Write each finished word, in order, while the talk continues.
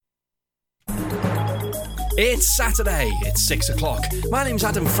It's Saturday, it's 6 o'clock. My name's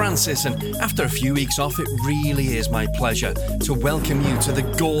Adam Francis, and after a few weeks off, it really is my pleasure to welcome you to the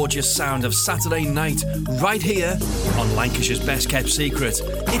gorgeous sound of Saturday night right here on Lancashire's Best Kept Secret.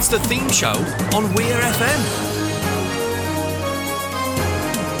 It's the theme show on Weir FM.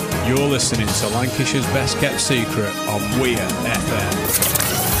 You're listening to Lancashire's Best Kept Secret on Weir FM.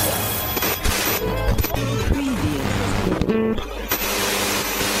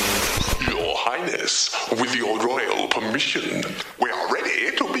 With your royal permission, we are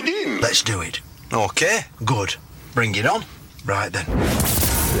ready to begin. Let's do it. Okay, good. Bring it on. Right then.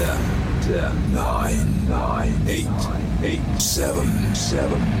 10, 9, 8, 7,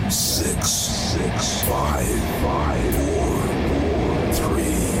 6, 5, 4, 3,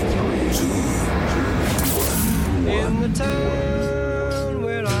 2, 1. In the town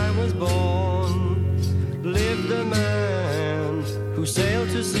where I was born lived a man who sailed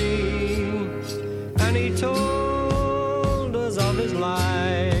to sea. And he told us of his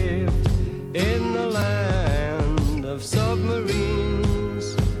life in the land of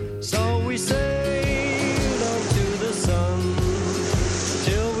submarines. So we sailed on to the sun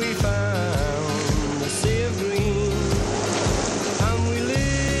till we found the sea of green. And we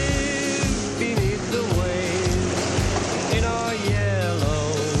lived beneath the waves in our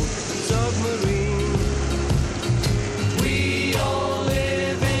yellow submarine. We all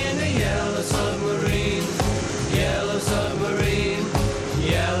live in a yellow submarine. Yellow submarine,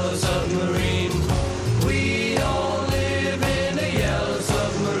 yellow submarine. We all live in a yellow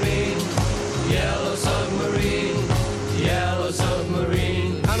submarine. Yellow submarine, yellow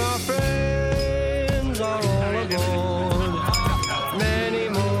submarine. And our friends are all aboard. Many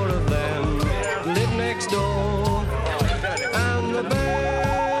more of them live next door. And the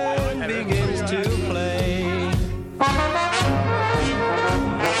band begins to play.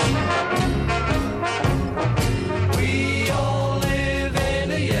 We all live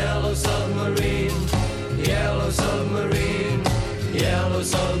in a yellow submarine. Yellow submarine, yellow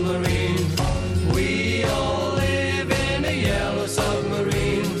submarine. We all live in a yellow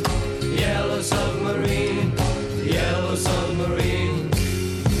submarine. Yellow submarine, yellow submarine.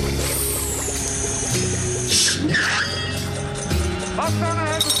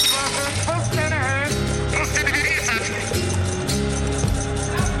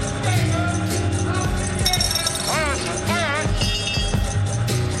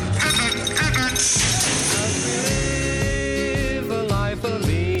 Live a life of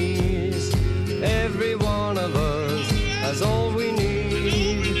ease. Every one of us has all we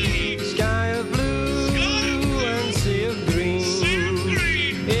need. Sky of blue and sea of green.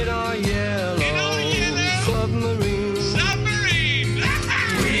 In our yellow submarine.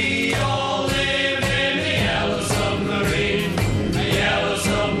 We all live in a yellow submarine. A yellow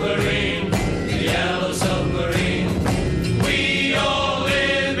submarine. A yellow submarine. We all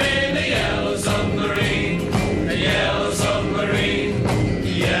live in a yellow submarine. A yellow submarine. A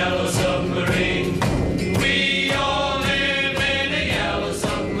yellow submarine. We all live in a yellow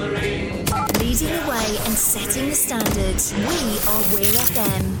submarine. Leading the way and setting the standard. We are Weir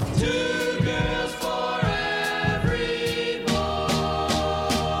FM. Two girls for every boy.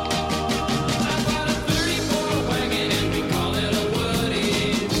 I've got a 34 wagon and we call it a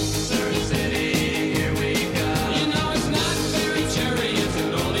Woody. Surrey City, here we go. You know it's not very cherry, it's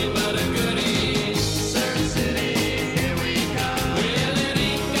an oldie but a goodie. Surrey City, here we go. Well, it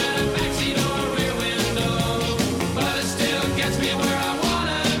ain't got a backseat or a rear window, but it still gets me where I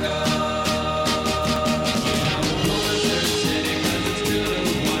wanna go. I'm going to Surrey City 'cause it's 2 to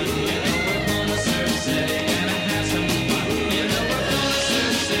 1.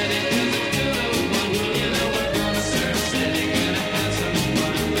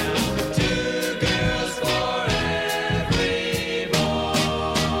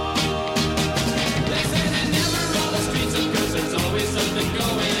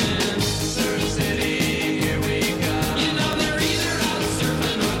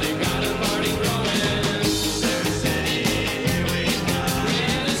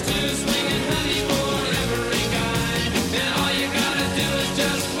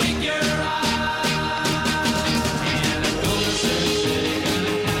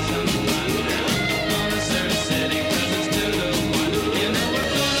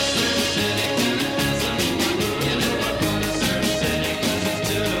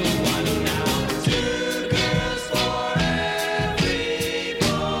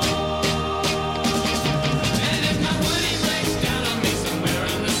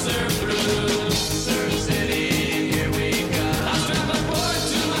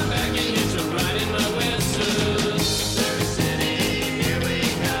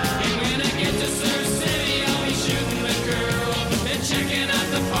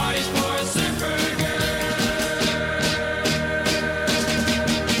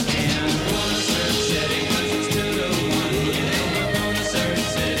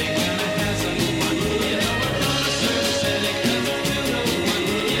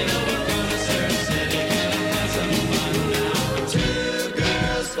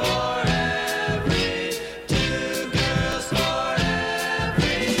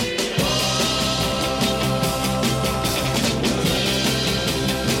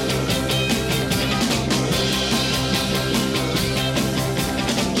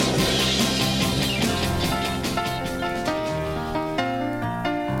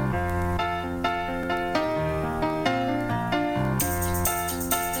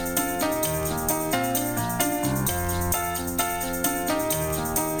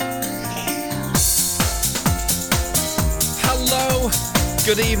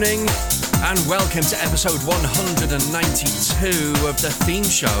 good evening, and welcome to episode 192 of the theme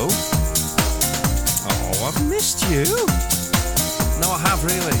show. Oh, I've missed you. No, I have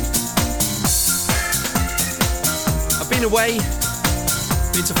really. I've been away,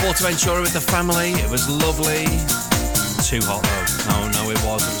 been to Forteventura with the family. It was lovely. Too hot though. No, it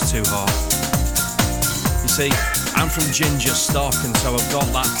was too hot. You see, I'm from ginger stock, and so I've got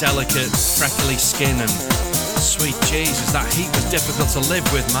that delicate, freckly skin, and sweet Jesus, that heat was difficult to live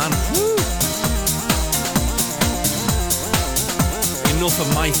with, man. Woo. Enough of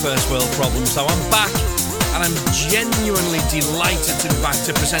my first world problems, so I'm back, and I'm genuinely delighted to be back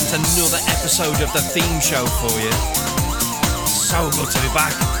to present another episode of the theme show for you. So good to be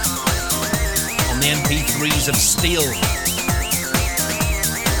back on the MP3s of steel.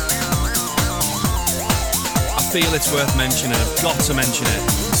 I feel it's worth mentioning, I've got to mention it.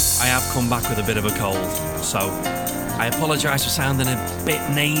 I have come back with a bit of a cold, so I apologise for sounding a bit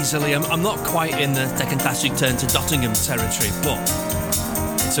nasally. I'm not quite in the fantastic turn to Dottingham territory, but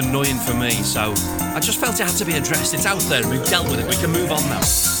it's annoying for me, so I just felt it had to be addressed. It's out there, we've dealt with it, we can move on now.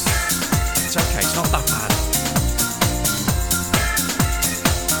 It's okay, it's not that bad.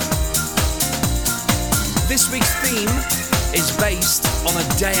 This week's theme is based on a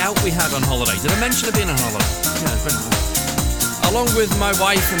day out we had on holiday. Did I mention it being on holiday? Yeah, it's been on holiday. Along with my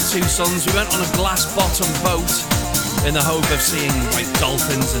wife and two sons, we went on a glass-bottom boat in the hope of seeing like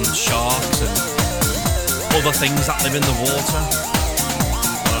dolphins and sharks and other things that live in the water.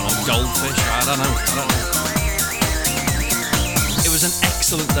 I don't know, goldfish, I don't know. It was an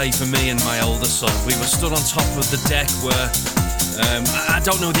excellent day for me and my older son. We were stood on top of the deck where, I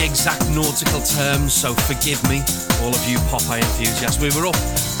don't know the exact nautical terms, so forgive me, all of you Popeye enthusiasts. We were up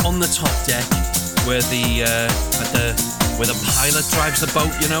on the top deck where where the pilot drives the boat,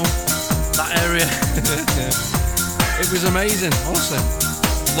 you know, that area. It was amazing, honestly.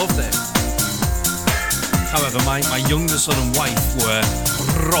 Loved it. However, my younger son and wife were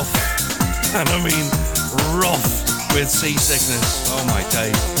rough, and I mean rough, with seasickness. Oh my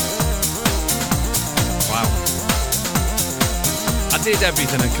days. Wow. I did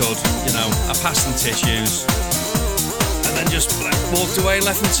everything I could, you know. I passed some tissues, and then just walked away and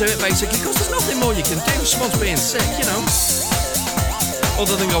left them to it, basically, because there's nothing more you can do. Someone's being sick, you know.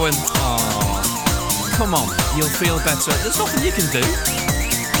 Other than going, oh, come on, you'll feel better. There's nothing you can do.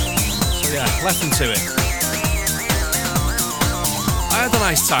 So yeah, left them to it. I had a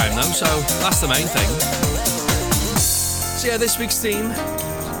nice time though, so that's the main thing. So yeah, this week's theme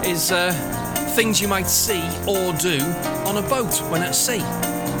is things you might see or do on a boat when at sea.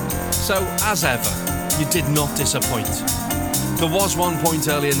 So, as ever, you did not disappoint. There was one point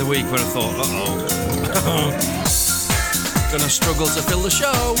early in the week where I thought, uh-oh, gonna struggle to fill the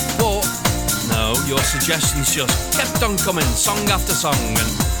show, but no, your suggestions just kept on coming, song after song, and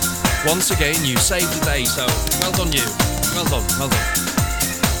once again, you saved the day, so well done you. Well done, well done.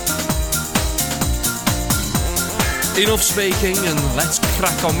 Enough speaking, and let's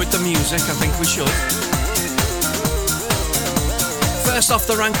crack on with the music. I think we should. First off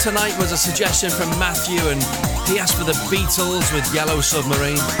the rank tonight was a suggestion from Matthew, and he asked for the Beatles with Yellow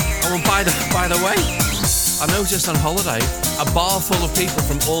Submarine. Oh, and by the way, I noticed on holiday, a bar full of people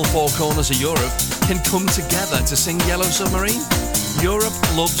from all four corners of Europe can come together to sing Yellow Submarine. Europe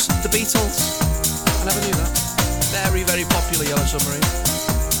loves the Beatles. I never knew that. Very, very popular, Yellow Submarine.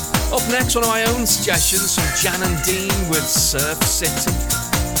 Up next, one of my own suggestions from Jan and Dean with Surf City.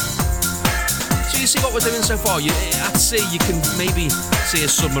 So you see what we're doing so far? At sea, you can maybe see a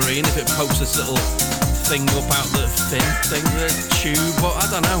submarine if it pokes this little thing up out the fin thing, the tube, but I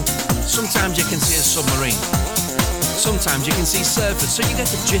don't know. Sometimes you can see a submarine. Sometimes you can see surfers, so you get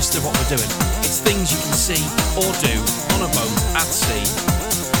the gist of what we're doing. It's things you can see or do on a boat, at sea,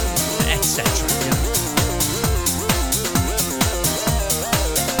 etc. You know.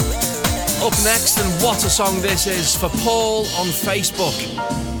 Up next, and what a song this is, for Paul on Facebook,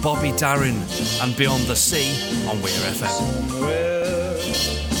 Bobby Darin and Beyond the Sea on Weir FM. Somewhere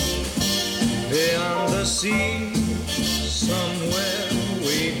beyond the sea, somewhere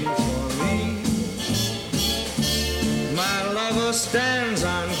waiting for me, my lover stands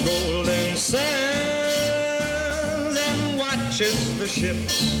on golden sands and watches the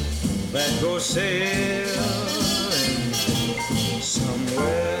ships that go sailing.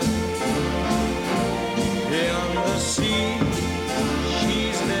 Somewhere beyond the sea,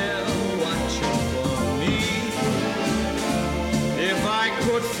 she's there watching for me. If I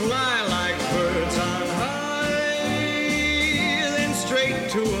could fly like birds on high, then straight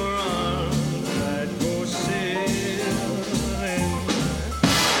to her arms I'd go sailing.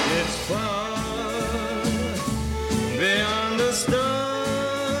 It's far beyond the stars.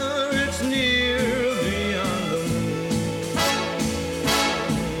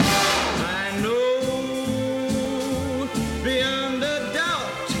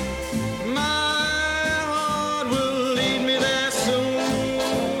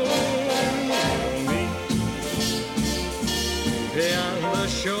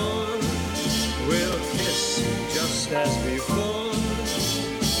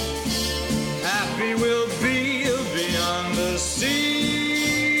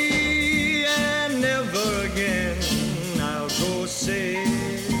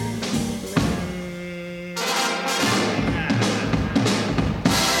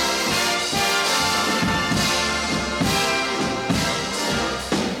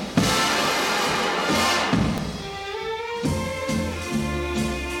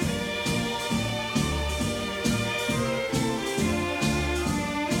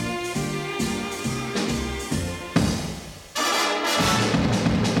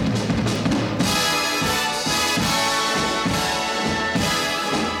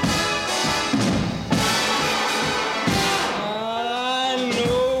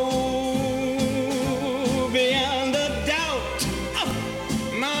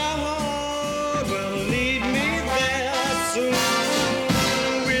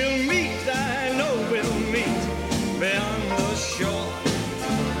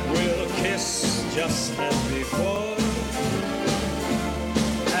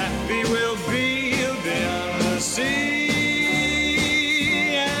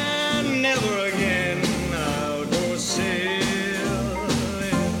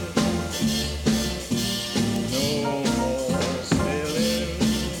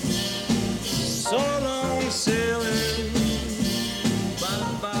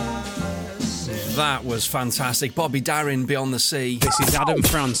 That was fantastic. Bobby Darin, Beyond the Sea. This is Adam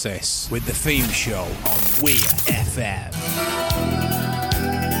Francis with The Theme Show on Weir FM.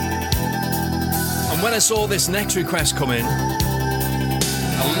 And when I saw this next request come in,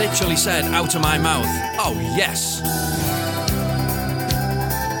 I literally said out of my mouth, oh yes.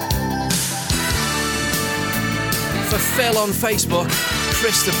 For Phil on Facebook,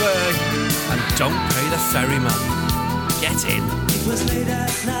 Krista Berg, and Don't Pay the Ferryman. Get in. It was late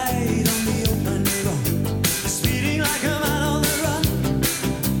at night on the open road, speeding like a man on the run.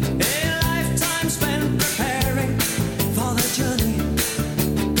 A lifetime spent preparing for the journey.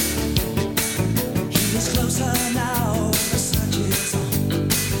 He is closer now, the search is on.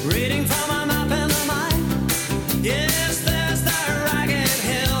 Reading from a map in the mind. Yes, there's that ragged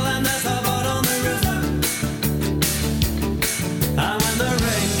hill and there's the boat on the river. And when the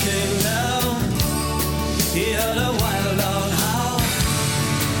rain came down, he heard a wild dog howl.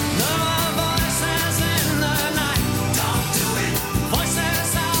 The voices in the night, don't do it.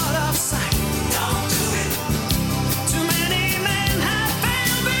 Voices out of sight, don't do it. Too many men have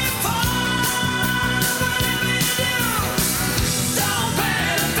failed before. Whatever you do, don't pay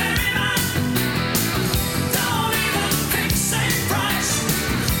the ferryman. Don't even fix a price.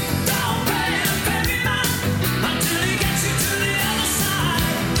 Don't pay the ferryman until he gets you to the other side.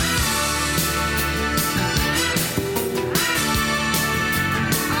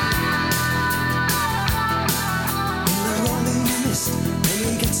 In the rolling mist, when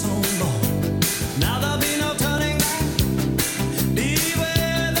he gets on board, now there'll be no turning back.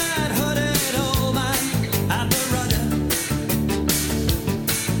 Beware that hooded old man at the rudder.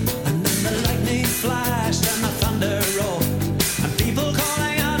 And then the lightning flashed and the thunder rolled, and people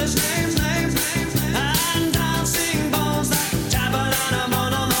calling out his names, and dancing bones that jabbered on a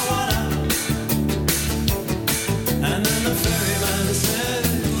moan on the water. And then the ferryman said,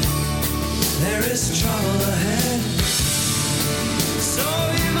 there is trouble ahead. So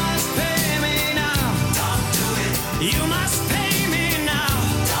you must pay me now. Don't do it. You must pay me now.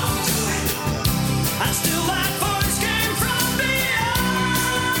 Don't do it. And still that voice came from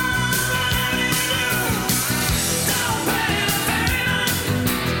beyond. Whatever you do, don't pay the ferryman.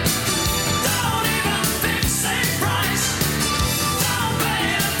 Don't even fix a price. Don't pay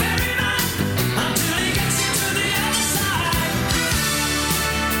the ferryman until he gets you to the other side. Don't pay the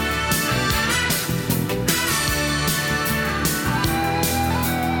ferryman.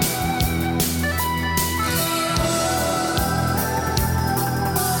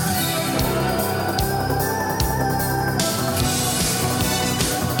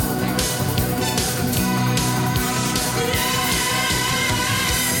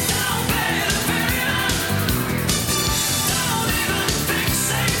 Don't even fix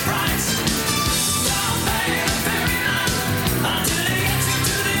a price. Don't pay the ferryman until he gets you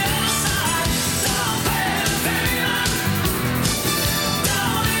to the other side. Don't pay the ferryman.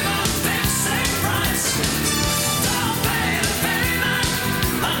 Don't even fix a price. Don't pay the ferryman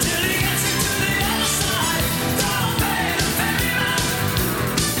until he gets you to the other side. Don't pay the ferryman.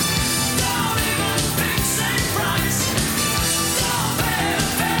 Don't even fix a price. Don't pay the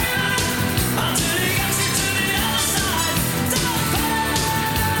ferryman until he gets you to the other side. Don't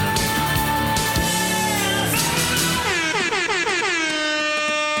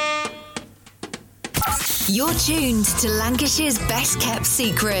You're tuned to Lancashire's best kept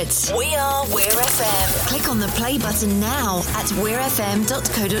secret. We are Weir FM. Click on the play button now at weirfm.co.uk.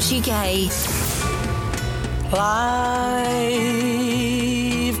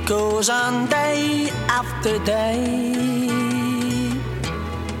 Life goes on day after day.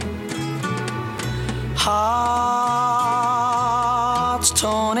 Hearts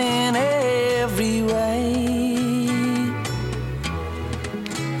torn in every way.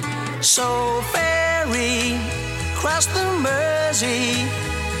 So ferry cross the Mersey,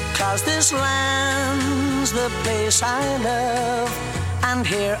 'cause this land's the place I love, and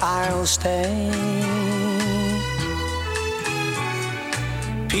here I'll stay.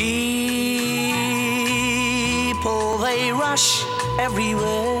 People, they rush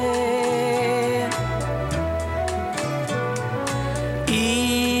everywhere.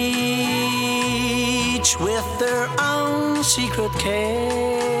 Each with their own secret care.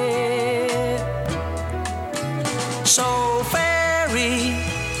 So ferry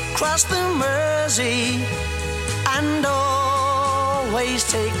cross the Mersey and always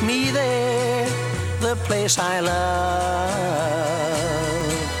take me there, the place I love.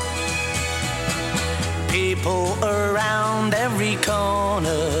 People around every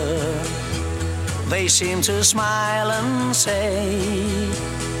corner, they seem to smile and say,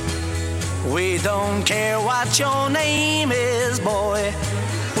 we don't care what your name is, boy,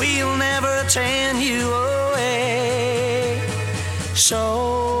 we he'll never turn you away. So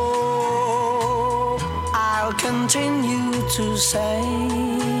I'll continue to say,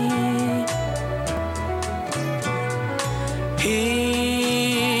 here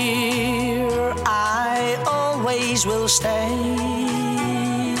I always will stay.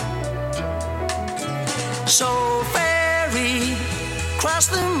 So ferry, cross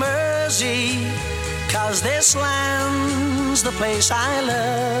the Mersey, 'cause this land's the place I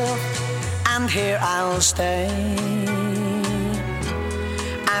love, and here I'll stay,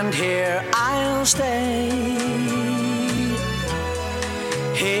 and here I'll stay,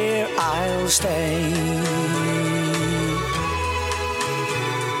 here I'll stay.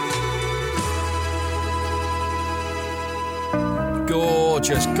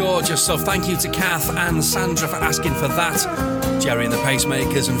 Gorgeous, gorgeous stuff. Thank you to Kath and Sandra for asking for that. Jerry and the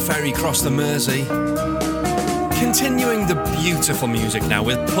Pacemakers and Ferry Cross the Mersey. Continuing the beautiful music now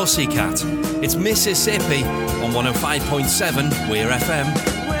with Pussycat. It's Mississippi on 105.7 Weir FM.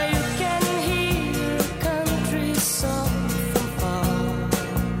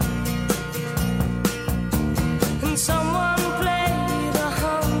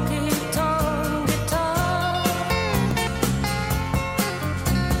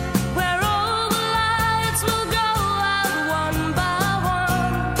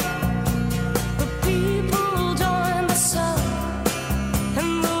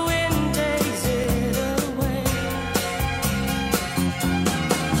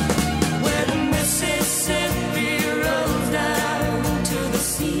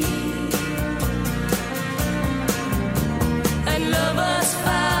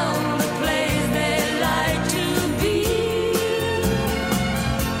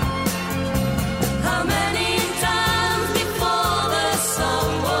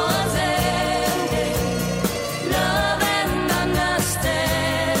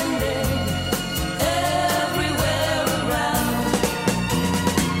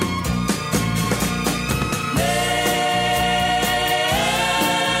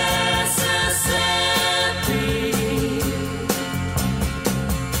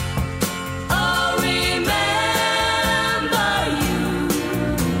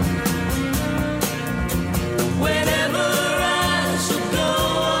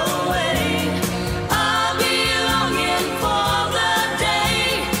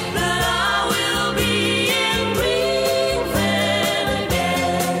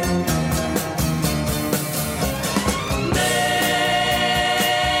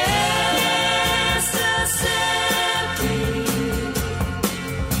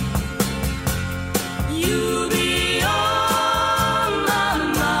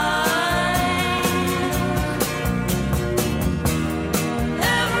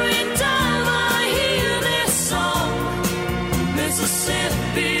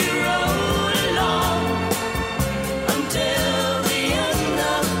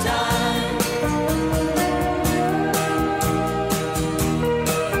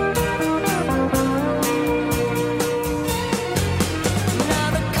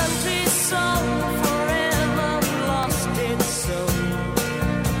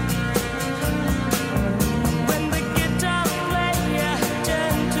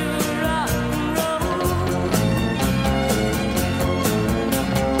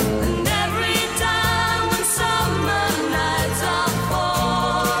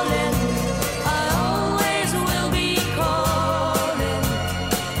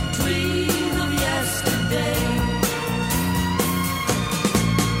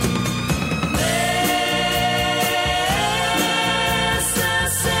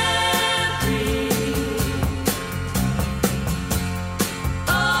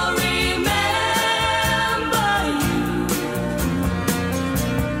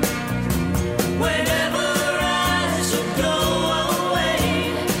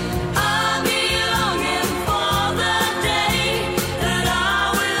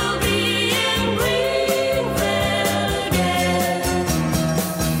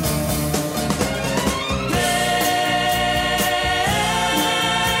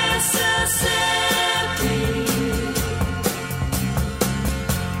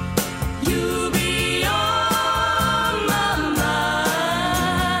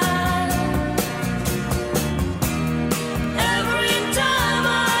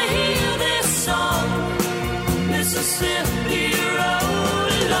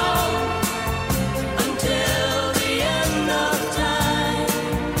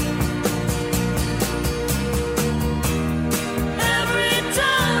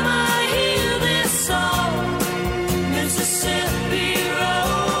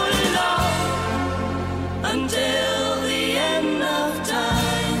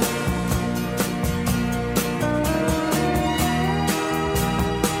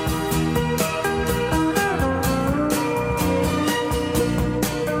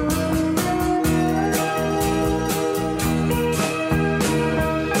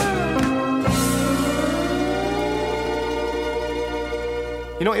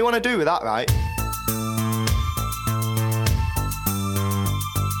 you want to do with that, right?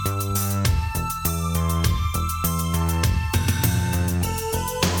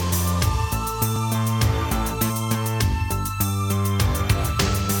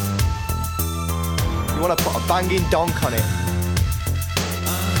 You want to put a banging donk on it. I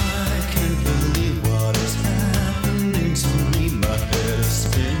can't believe what is happening to me. My head is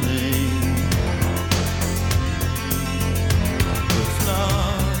spinning. The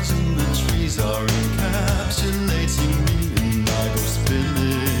flowers and the trees are encapsulating me, and I go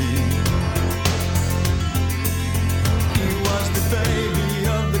spinning. He was the baby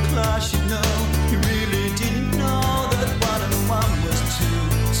of the class, you know. He really didn't know that 1 and 1 was 2,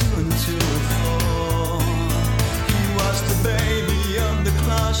 2 and 2 are 4. The baby of the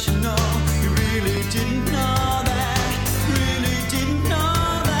class, you know. You really didn't know that. Really didn't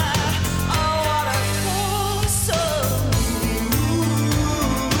know that. Oh, what a poor soul.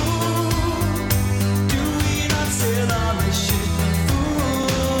 Do we not sail on the ship of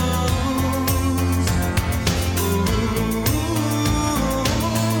fools?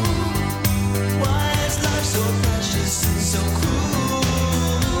 Why is life so precious and so cruel?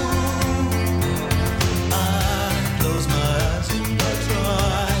 Close my eyes and I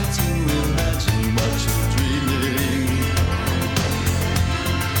try to imagine what you're dreaming.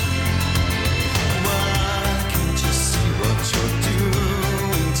 Why can't you see what you're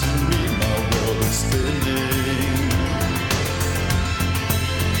doing to me? My world is spinning.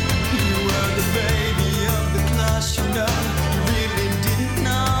 You were the baby of the class, you know. You really didn't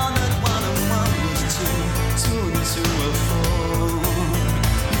know that 1 and 1 was 2, 2 and 2 are 4.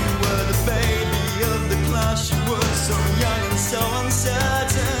 You were the baby of the class, you were so young and so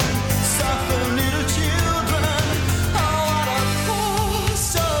uncertain. Suffer little children. Oh, what a poor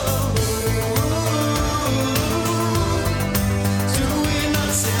soul. Do we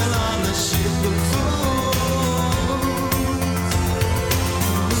not sail on the ship of fools?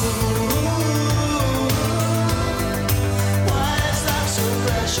 Why is life so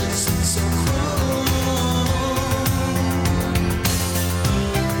precious and so cruel?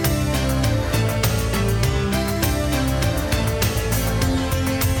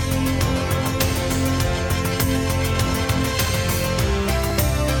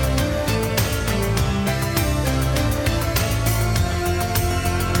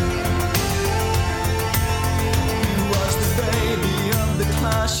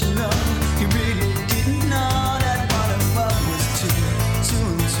 You know, he really didn't know that 1 and 1 was 2, 2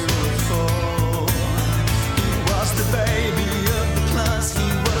 and 2 are 4. He was the baby of the class. He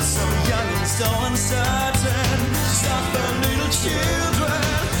was so young and so uncertain. Suffer little children.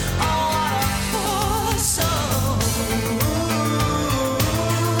 Oh, what a poor soul.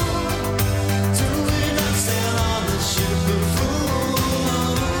 Do we not sail on the ship of fools?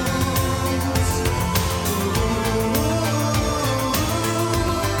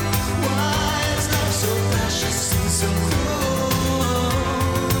 So precious and so cruel.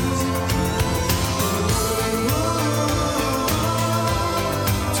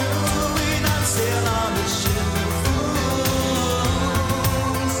 Do we not sail on the ship of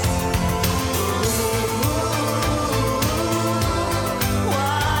fools?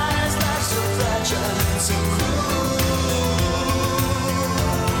 Why is life so fragile and so cruel?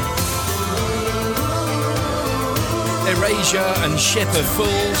 Erasure and Ship of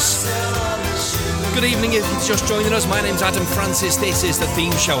Fools. Good evening if you're just joining us. My name's Adam Francis. This is the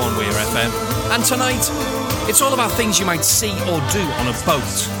theme show on Weir FM. And tonight, it's all about things you might see or do on a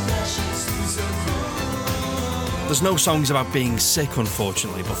boat. There's no songs about being sick,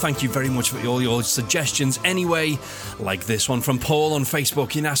 unfortunately, but thank you very much for all your suggestions anyway. Like this one from Paul on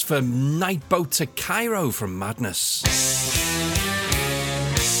Facebook. He asked for Night Boat to Cairo from Madness.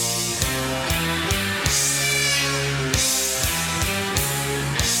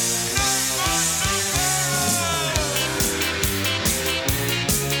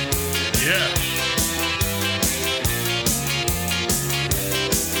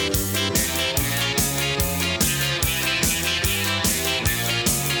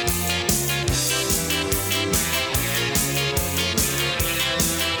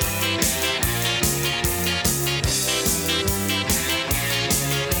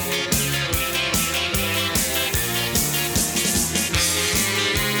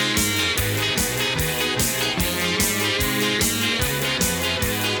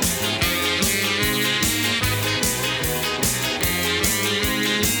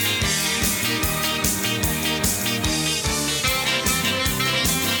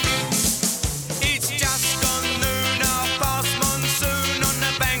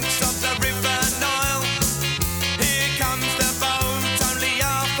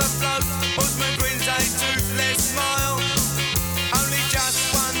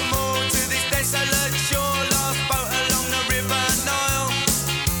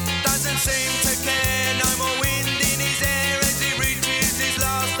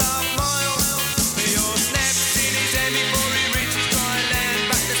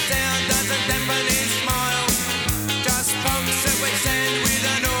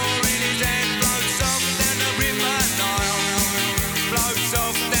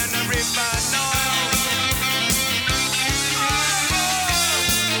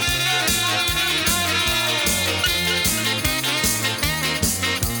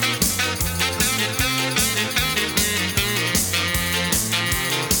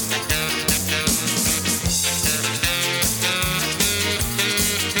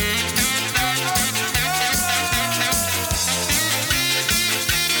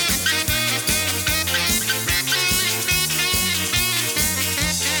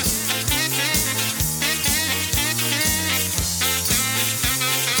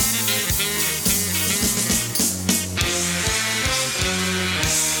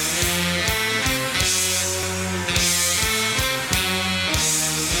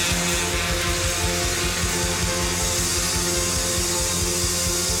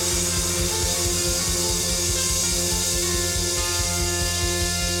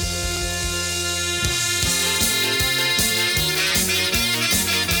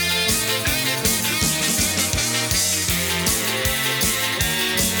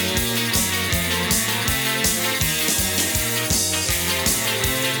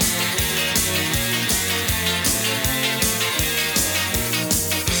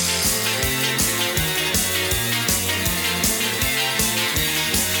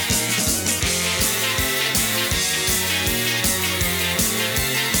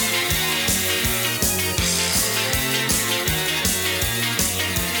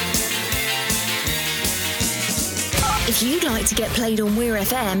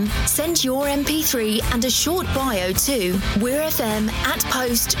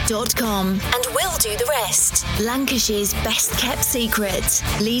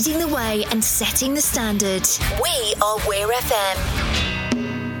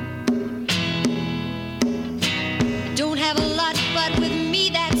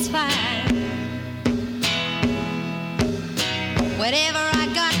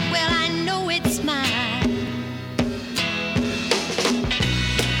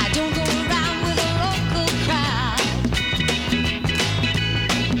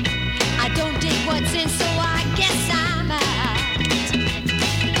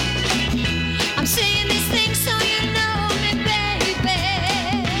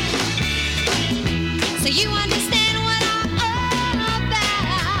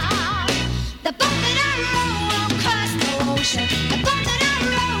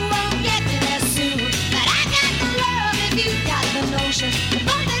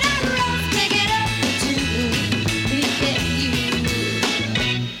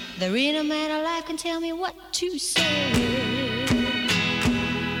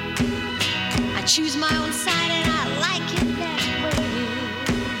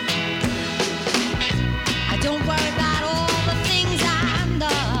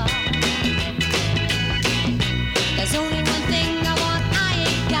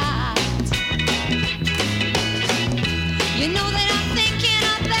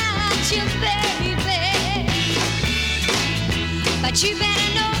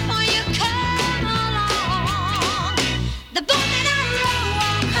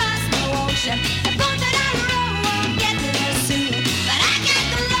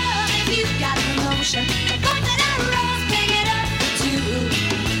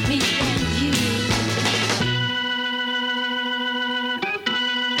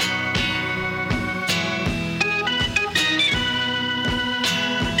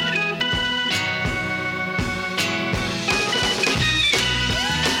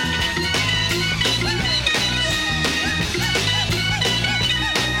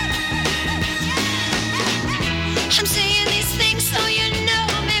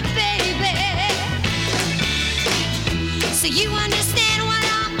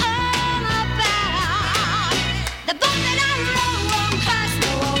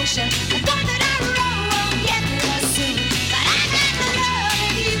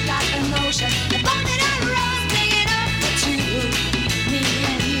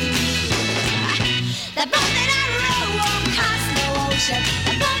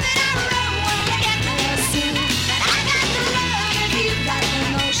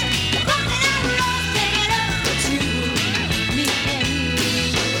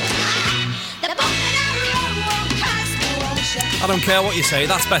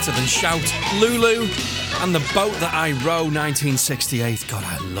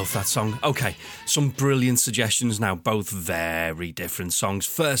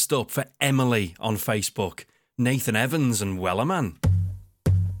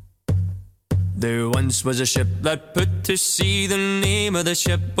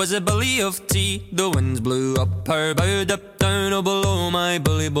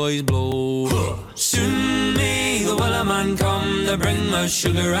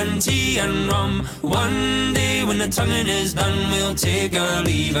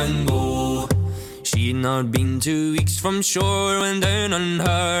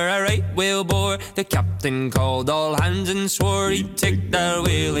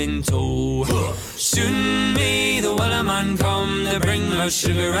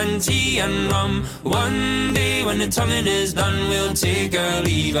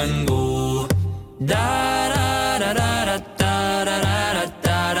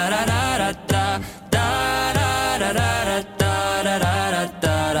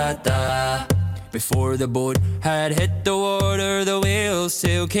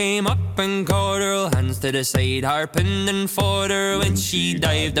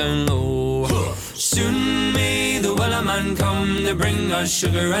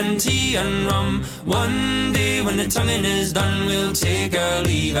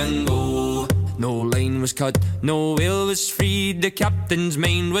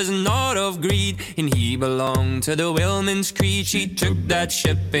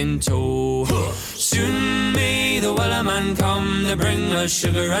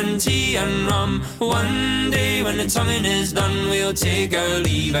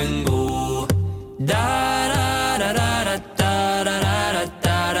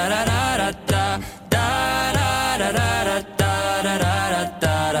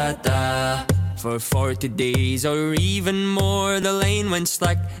 for 40 days or even more. The lane went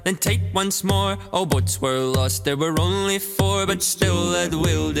slack, then tight once more. All boats were lost, there were only 4, but still that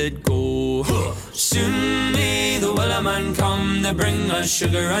will did go. Soon may the Wellerman come to bring us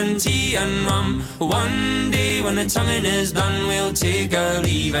sugar and tea and rum. One day when the tonguing is done, we'll take our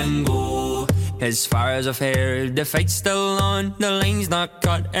leave and go. As far as I've heard, the fight's still on. The line's not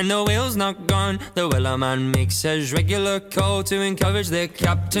cut and the whale's not gone. The Wellerman makes his regular call to encourage the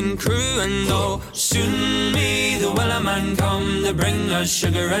captain, crew and all. Soon may the Wellerman come to bring us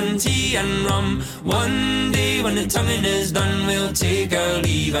sugar and tea and rum. One day when the tonguing is done, we'll take our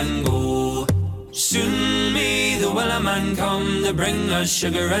leave and go. Soon may the Wellerman come to bring us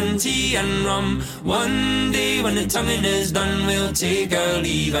sugar and tea and rum. One day when the tonguing is done, we'll take our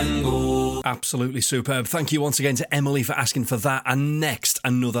leave and go. Absolutely superb. Thank you once again to Emily for asking for that. And next,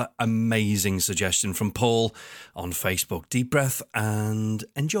 another amazing suggestion from Paul on Facebook. Deep breath and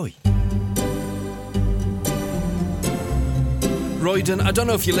enjoy. Royden, I don't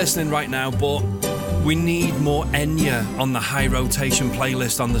know if you're listening right now, but we need more Enya on the high rotation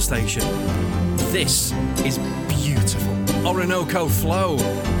playlist on the station. This is beautiful. Orinoco Flow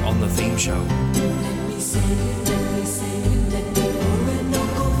on the theme show. Let me sing, let me sing, let me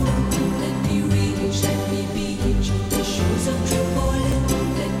Orinoco flow. Let me reach, let me beach the shores of Tripoli.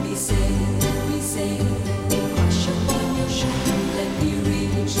 Let me sing, let me crash upon your shore. Let me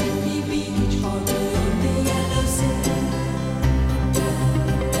reach, let me beach for beyond the yellow sea.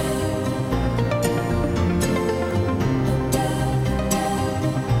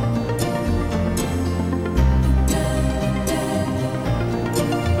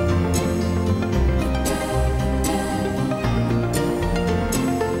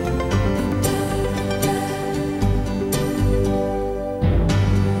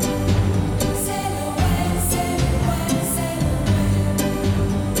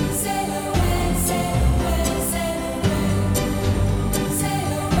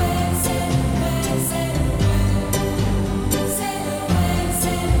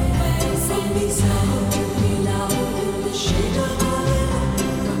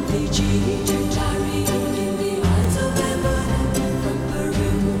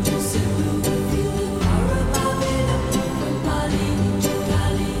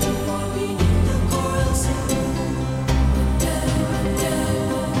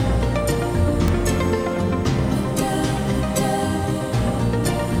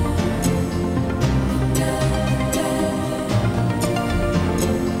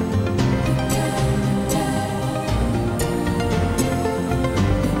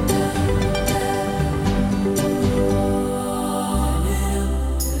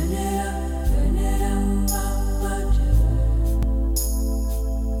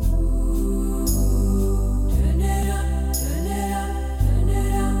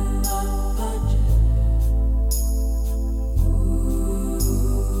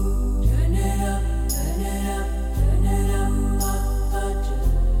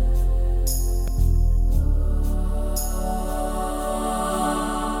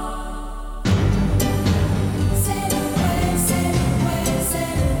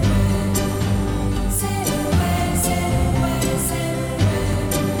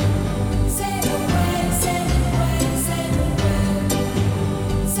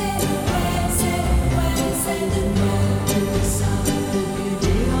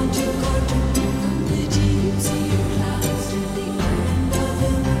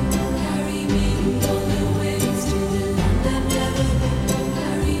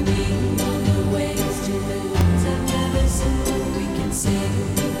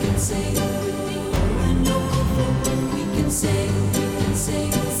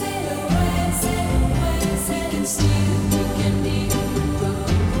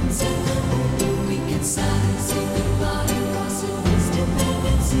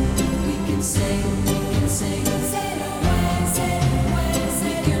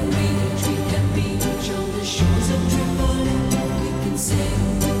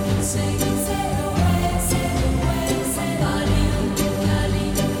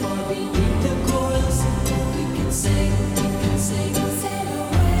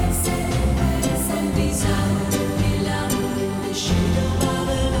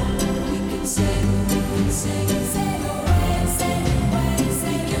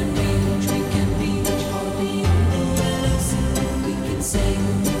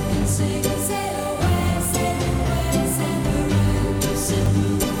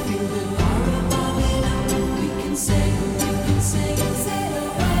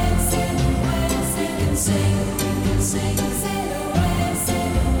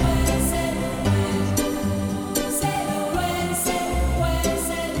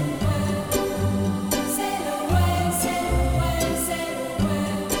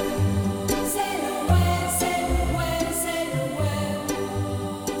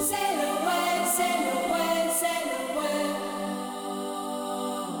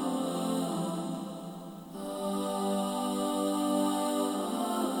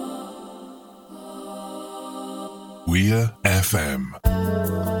 Weir FM.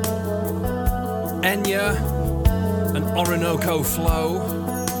 Enya, an Orinoco flow.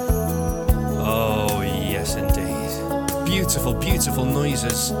 Oh, yes, indeed. Beautiful, beautiful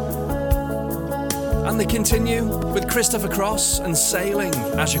noises. And they continue with Christopher Cross and Sailing,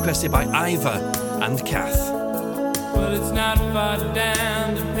 as requested by Ivor and Kath. Well, it's not far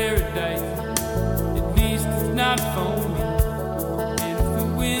down to paradise. At least it's not for me. And if the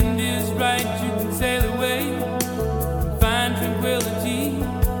wind is right, you can sail away and find tranquility.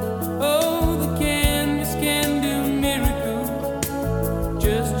 Oh, the canvas can do miracles.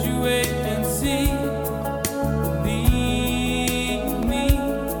 Just you wait and see. Believe me.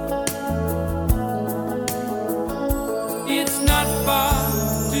 It's not far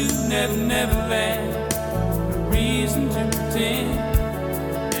to Never Land. Reason to pretend.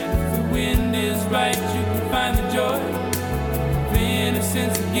 And if the wind is right, you can find the joy of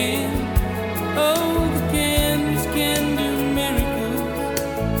innocence again. Oh, the canvas can do miracles.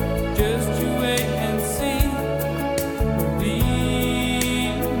 Just you wait and see.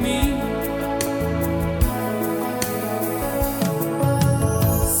 Believe me.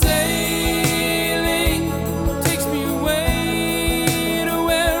 Sailing takes me away to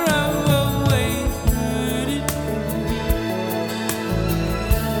where I've always heard it.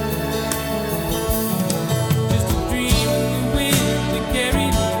 Just a dream of the wind to carry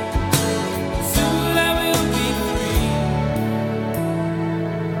me. Soon I will be free.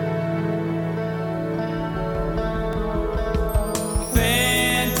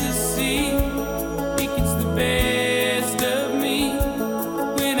 Fantasy, it gets the best of me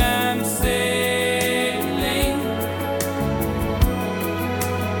when I'm sailing.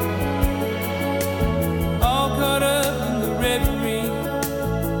 All caught up in the reverie.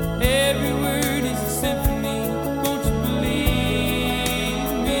 Every word is a symphony. Won't you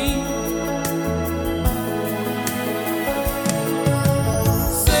believe me?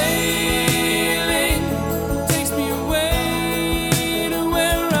 Sailing takes me away to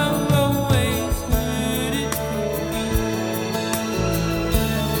where I've always heard it.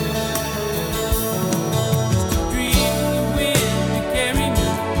 Just a dream of the wind to carry me.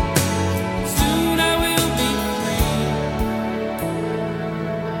 Soon I will be free.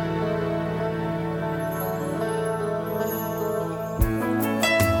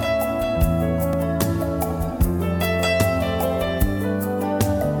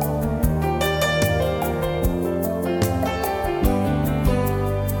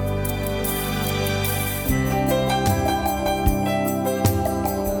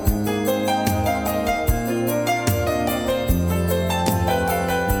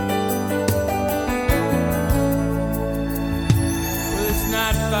 Well, it's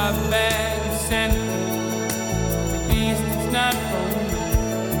not far back to Santa. At least it's not for me.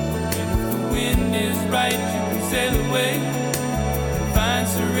 And if the wind is right, you can sail away and find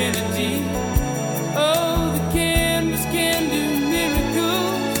serenity. Oh, the canvas can do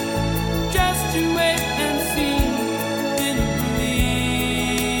miracles. Just you wait and see. Then you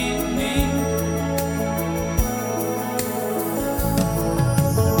believe me.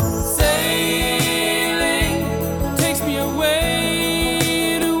 Sailing takes me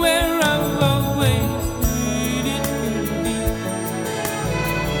away to where I've always heard it could be.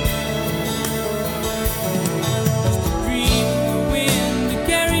 Just a dream of the wind to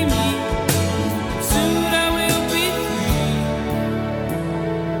carry me. Soon I will be free.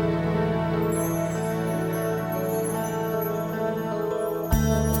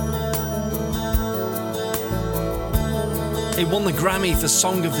 It won the Grammy for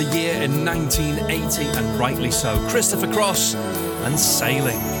Song of the Year in 1980, and rightly so. Christopher Cross and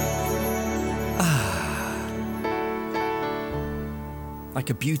Sailing. Like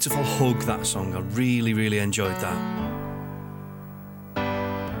a beautiful hug, that song. I really, really enjoyed that.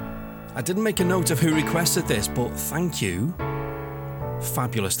 I didn't make a note of who requested this, but thank you.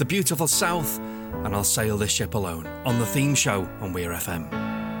 Fabulous. The Beautiful South, and I'll Sail This Ship Alone on the theme show on Weir FM.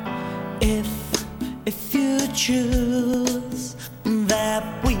 If you choose that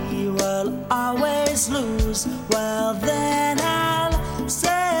we will always lose, well then I'll sail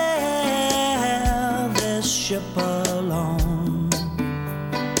this ship alone.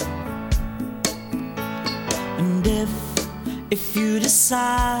 And if you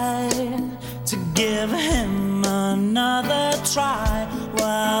decide to give him another try,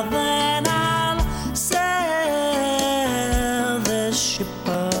 well then I'll sail this ship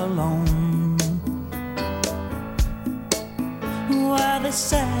alone. Well, they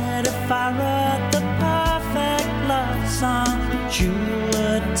said if I wrote the perfect love song, you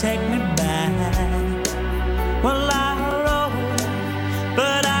would take me back. Well, I wrote it,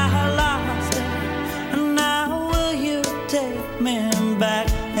 but I lost it, and now will you back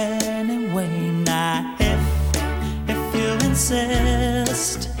anyway. Now if you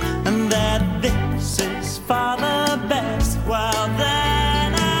insist that this is for the best, well then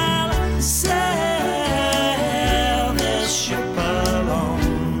I'll sail this ship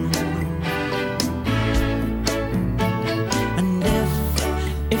alone. And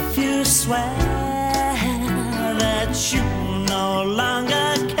if you swear that you no longer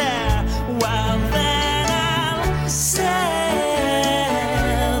care, well then I'll sail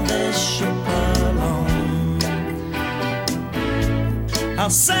this ship alone. I'll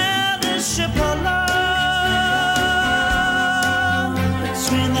sail this ship alone,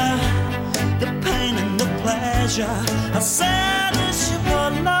 between the pain and the pleasure. I'll sail this ship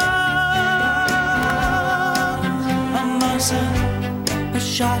alone, amongst the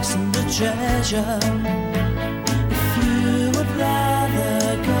sharks and the treasure. If you would rather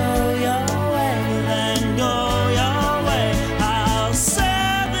go your way, then go your way. I'll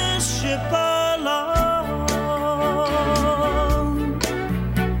sail this ship alone.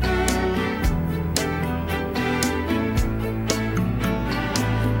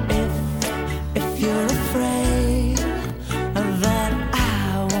 If you're afraid that I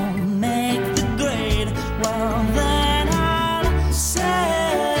won't make the grade, well then I'll sail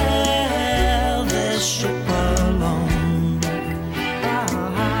this ship alone.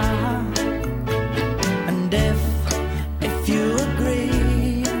 And if you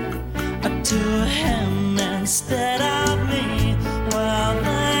agree to him instead of me, well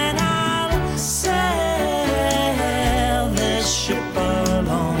then I'll sail this ship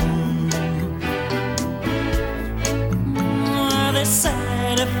alone. They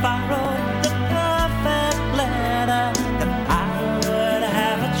said if I wrote the perfect letter, then I would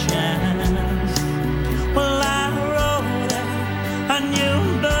have a chance. Well, I wrote it and you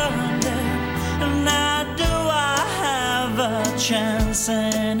burned it, and now do I have a chance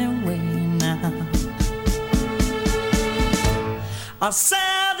anyway now? I'll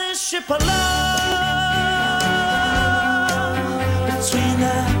sail this ship alone, between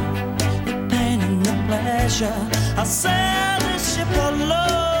the pain and the pleasure. I'll sail this ship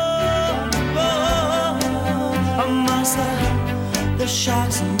alone, amongst the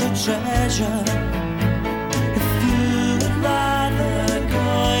sharks and the treasure. If you would rather go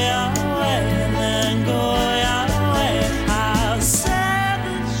your way, then go your way. I'll sail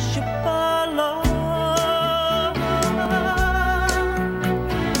this ship alone.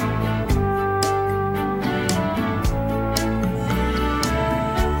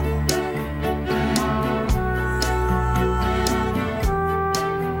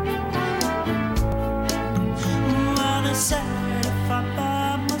 Well, they said if I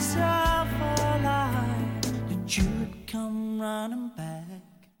burned myself alive, that you'd come running back.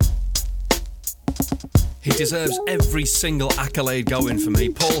 He deserves every single accolade going for me.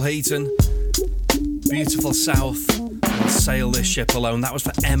 Paul Heaton, Beautiful South, Sail This Ship Alone. That was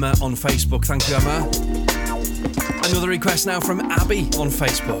for Emma on Facebook. Thank you, Emma. Another request now from Abby on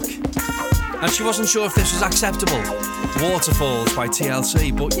Facebook. And she wasn't sure if this was acceptable. Waterfalls by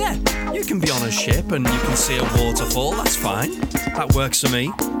TLC. But yeah, you can be on a ship and you can see a waterfall. That's fine. That works for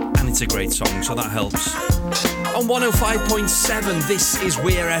me. And it's a great song, so that helps. On 105.7, this is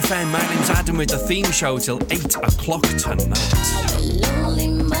Weir FM. My name's Adam with the theme show till 8 o'clock tonight. Lonely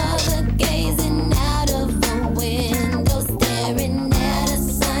mother gazing out of the window, staring at a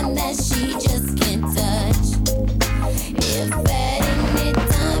sun that she just can't touch. If at any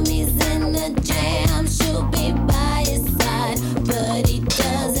time he's in a jam, she'll be by his side, but he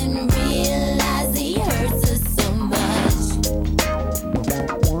doesn't realize he hurts her so much.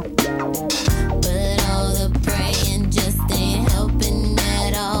 But all the praying just ain't helping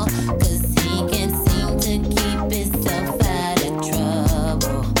at all, 'cause he can't seem to keep himself out of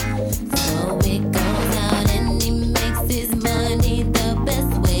trouble.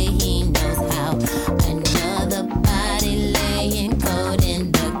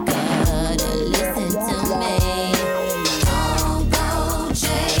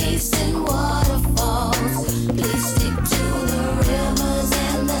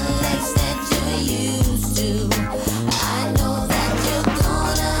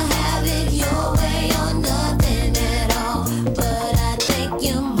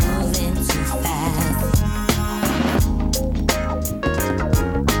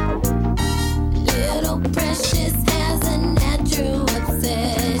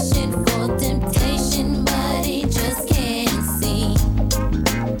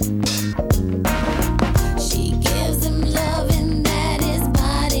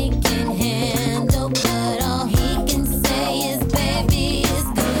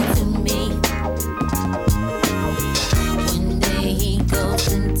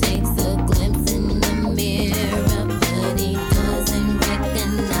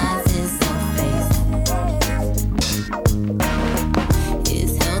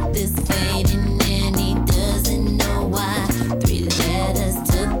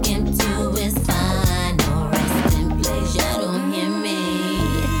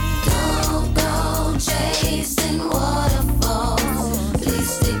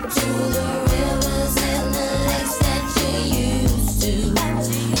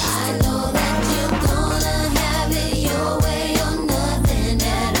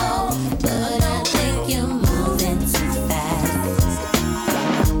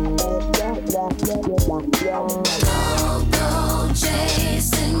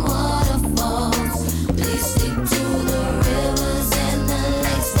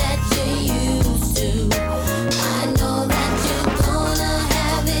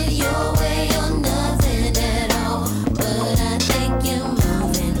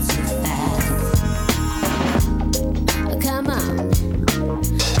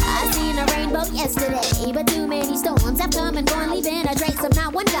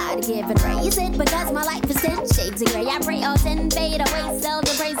 crazy way. I pray all 10 fade away,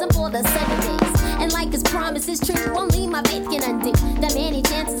 seldom praise him for the 7 days. And like his promise is true, only my faith can undo the many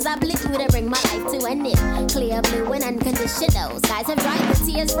chances I blew to bring my life to an end. Clear blue and unconditional skies have dried the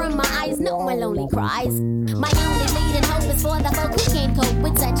tears from my eyes, no more lonely cries. My only leading hope is for the folk who can't cope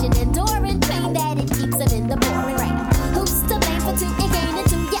with such an enduring pain that it keeps them in the pouring rain. Who's to blame for tooting gain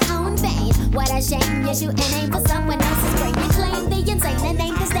into your own vein? What a shame you shoot and aim for someone else's brain. You claim the insane and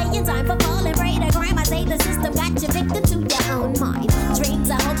aim to stay in time for falling prey to crime. I say the system got you victim to your own mind. Dreams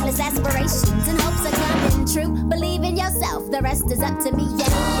are hopeless aspirations and hopes are coming true. Believe in yourself, the rest is up to me and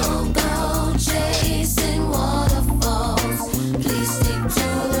you. Go chasing waterfalls. Please stick to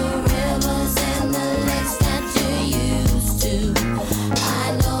the rivers and the lakes that you're used to.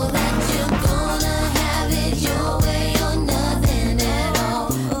 I know that you're gonna have it your way or nothing at all,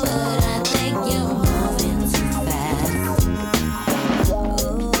 but I think you're moving too fast.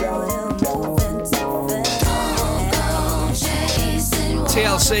 Go chasing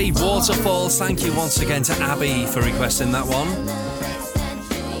TLC, Waterfalls. Thank you once again to Abby for requesting that one.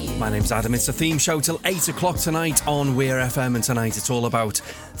 My name's Adam. It's a theme show till 8 o'clock tonight on Weir FM, and tonight it's all about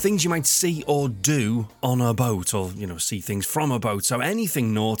things you might see or do on a boat, or, you know, see things from a boat. So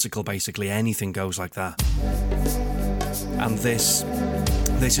anything nautical, basically, anything goes like that. And this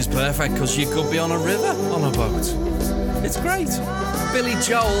is perfect, because you could be on a river on a boat. It's great. Billy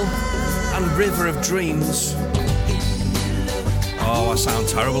Joel and River of Dreams. Oh, I sound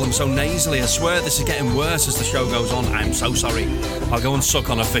terrible. I'm so nasally. I swear this is getting worse as the show goes on. I'm so sorry. I'll go and suck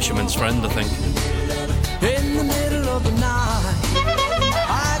on a fisherman's friend, I think. In the middle of the night,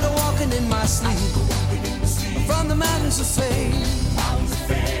 I go walking in my sleep, from the mountains of fame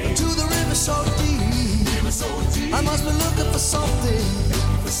to the river so deep. I must be looking for something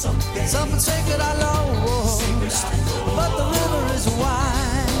sacred I lost. But the river is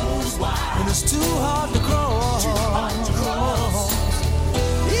wide, and it's too hard to cross.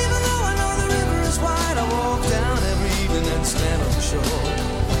 Even though I know the river is wide, I walk down every evening and stand on the shore.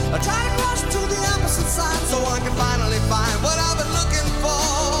 I try to cross to the opposite side so I can finally find what I've been looking for.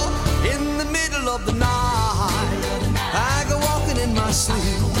 In the middle of the night, I go walking in my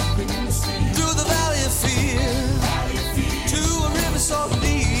sleep through the valley of fear to a river so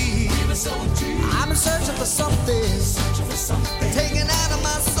deep. I'm in searching for something taken out of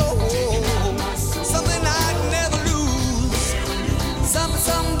my soul, something I'd never lose, something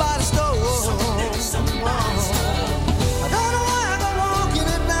somebody stole. I don't know why I go walking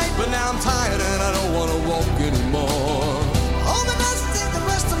at night, but now I'm tired and I don't want to walk anymore. Hope it doesn't take the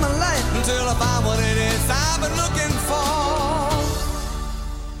rest of my life until I find what it is I've been looking for.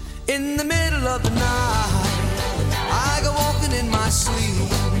 In the middle of the night, I go walking in my sleep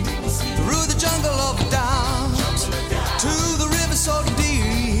through the jungle of doubt to the river so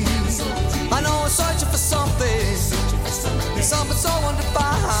deep. I know I'm searching for something so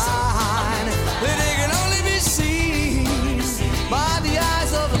undefined that it can only be seen by the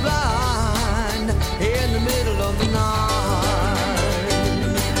eyes of the blind. In the middle of the night.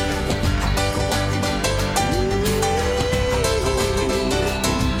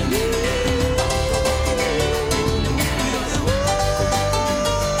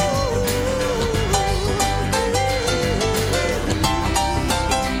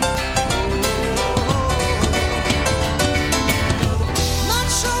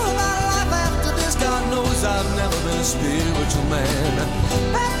 Spiritual man,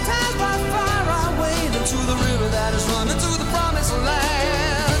 baptized by fire, I wade into the river that is running to the promised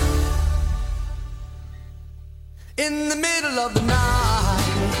land. In the middle of the night,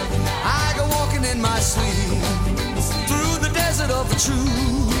 I go walking in my sleep through the desert of the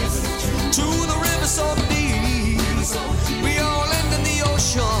truth to the river so deep. We all end in the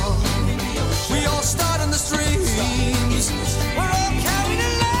ocean, we all start in the streams. We're all carried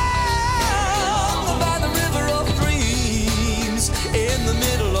along by the river of in the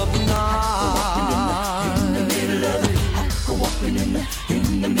middle of the night. In the middle of it, I go walking in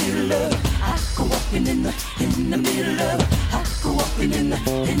the middle of it, I go walking in the middle of it, I go walking in the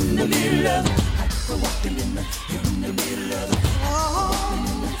middle of it, I go walking in the middle of it. Oh,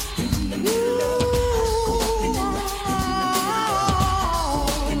 in the middle of it.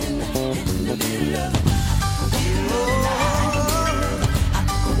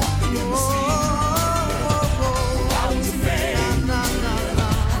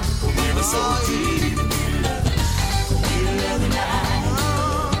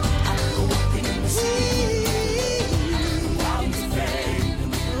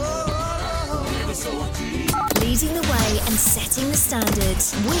 Leading the way and setting the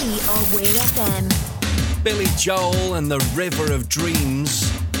standards, we are Weir FM. Billy Joel and the River of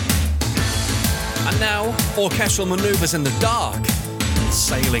Dreams. And now, orchestral manoeuvres in the dark,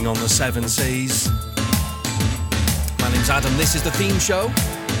 sailing on the seven seas. My name's Adam, this is the theme show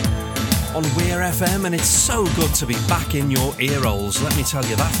on Weir FM, and it's so good to be back in your ear holes, let me tell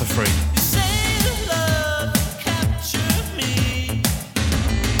you that for free.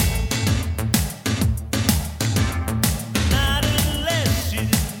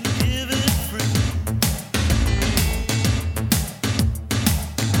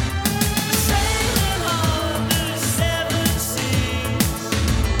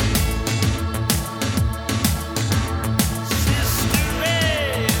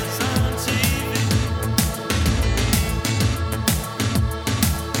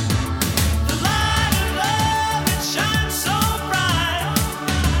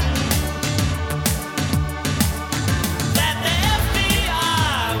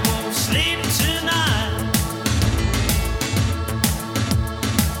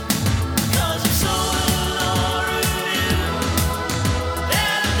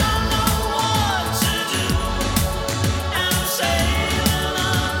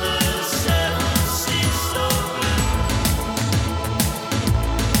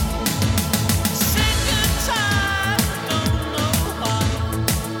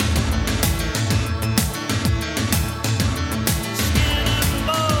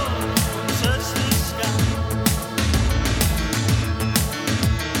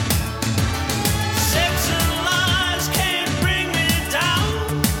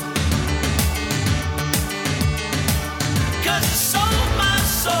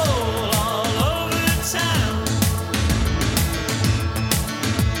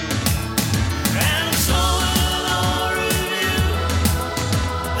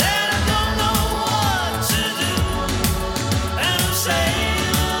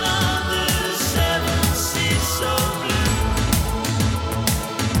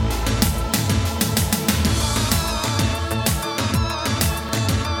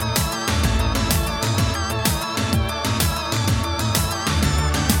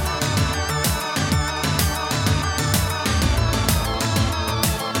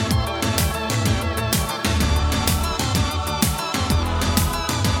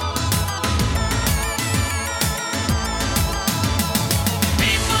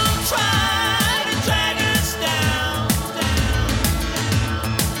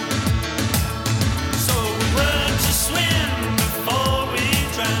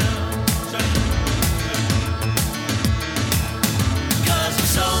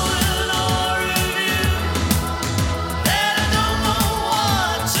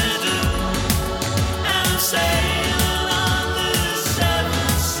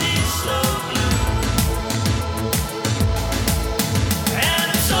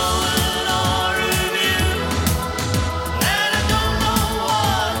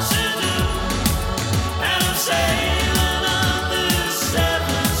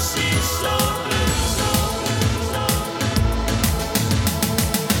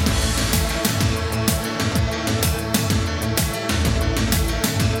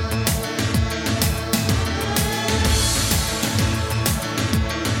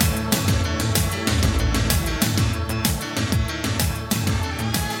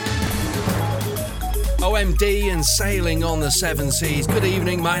 OMD and sailing on the seven seas. Good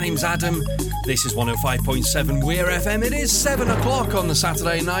evening, my name's Adam. This is 105.7 Weir FM. It is 7 o'clock on the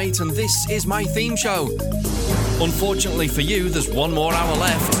Saturday night, and this is my theme show. Unfortunately for you, there's one more hour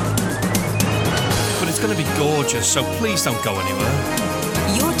left. But it's going to be gorgeous, so please don't go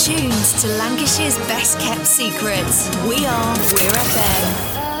anywhere. You're tuned to Lancashire's best kept secrets. We are Weir FM.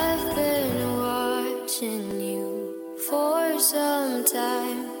 I've been watching you for some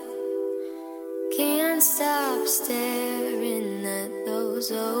time. Can't stop staring at those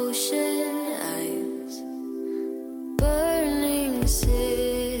ocean eyes. Burning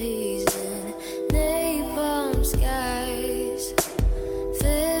cities and napalm skies.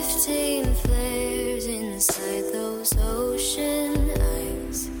 15 flares inside those ocean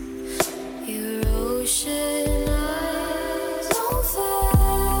eyes. Your ocean eyes on fire.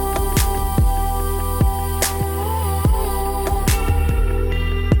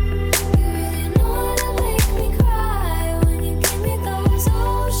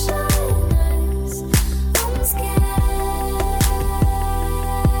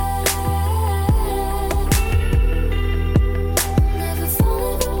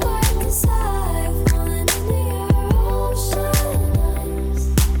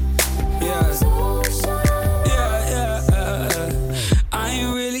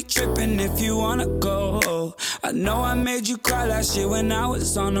 If you wanna go, I know I made you cry last year when I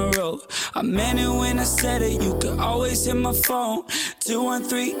was on the road. I meant it when I said it, you could always hit my phone.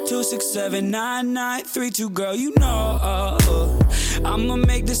 213-267-9932, girl, you know I'ma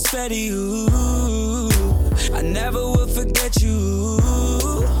make this steady, ooh. I never will forget you.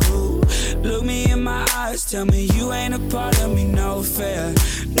 Look me in my eyes, tell me you ain't a part of me, no fair,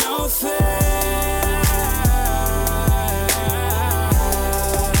 no fair.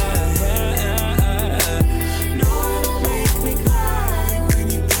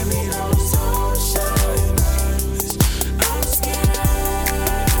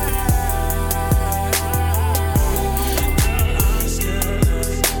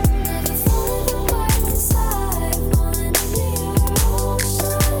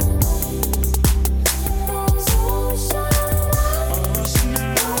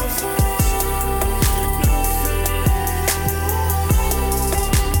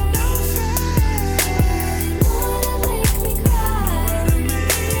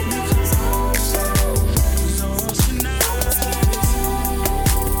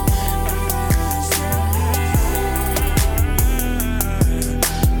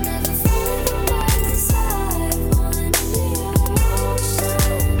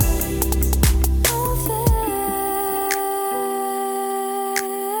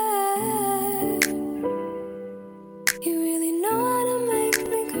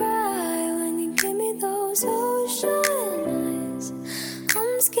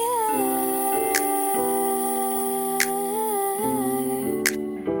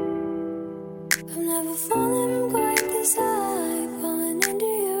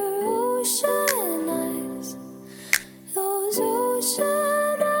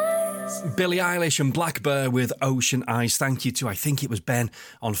 Billie Eilish and Black Bear with Ocean Eyes. Thank you to, I think it was Ben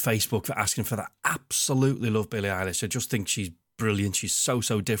on Facebook for asking for that. Absolutely love Billie Eilish. I just think she's brilliant. She's so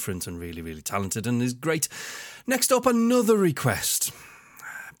different and really, really talented and is great. Next up, another request.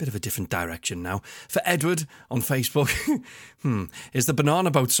 A bit of a different direction now. For Edward on Facebook, is the Banana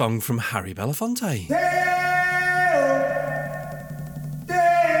Boat song from Harry Belafonte.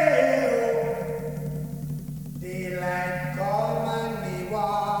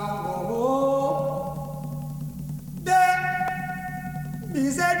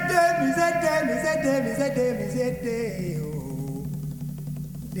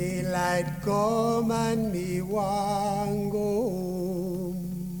 Daylight come and me want go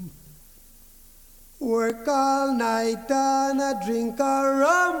home. Work all night and a drink a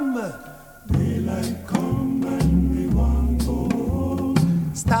rum. Daylight come and me want go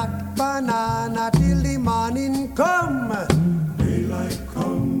home. Stack banana till the morning come. Daylight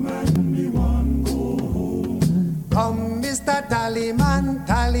come and me want go home. Come, Mr. Tallyman,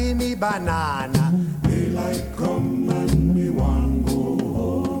 tally me banana. Daylight come and me want go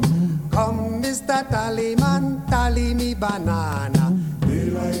home. Come, Mr. Tallyman, tally me banana.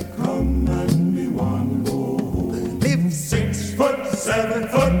 Daylight come and me want go home. Live 6 foot, 7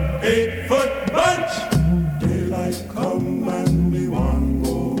 foot, 8 foot bunch. Daylight come and me want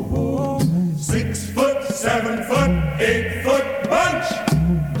go home. 6 foot, 7 foot, 8 foot bunch.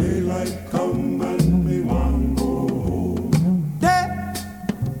 Daylight come and me want go home. Day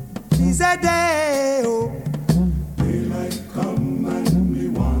is a day, oh. Daylight come and me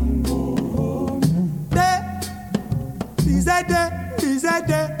want go home. Day is a day, is a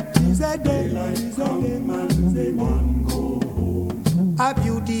day, is a day. Daylight come and me want go home. A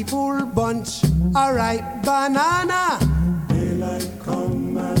beautiful bunch, a ripe banana. Daylight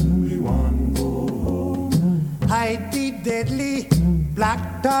come and we want go home. Hide the deadly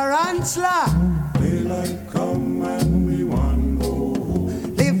black tarantula. Daylight come and we want go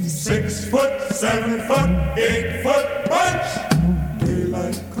home. Live 6 foot, 7 foot, 8 foot bunch.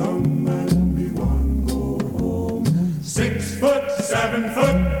 Daylight come and we want go home. 6 foot, 7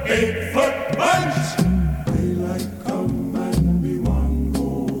 foot, 8 foot bunch. Daylight come and we want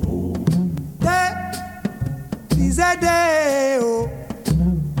go home. Day is a day, oh.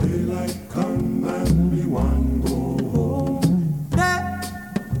 Daylight come and we want go home. Day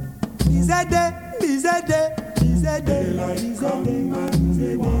is a day, is a day, is a day. Daylight come and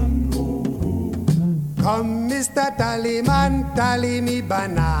we want go home. Come, Mr. Tallyman, tally me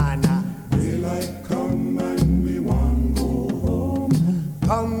banana. Daylight come and we want go home.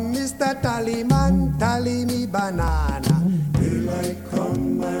 Come, Mr. Tallyman, tally me banana. Daylight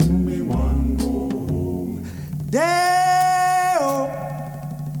come and we want go home. Day-o,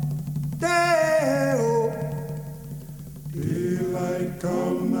 day-o. Daylight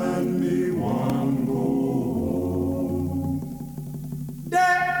come and me want go home.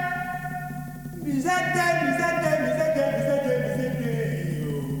 Day, is a day, is a day, is a day, is a day, is a day.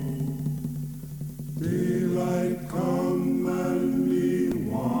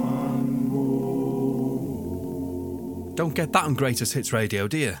 Don't get that on Greatest Hits Radio,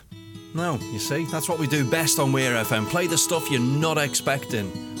 do you? No, you see, that's what we do best on Weir FM. Play the stuff you're not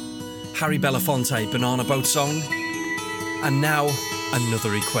expecting. Harry Belafonte, Banana Boat Song. And now,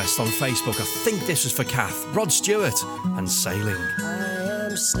 another request on Facebook. I think this is for Kath. Rod Stewart and Sailing. I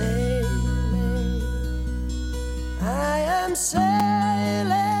am sailing, I am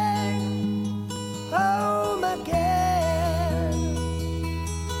sailing home again,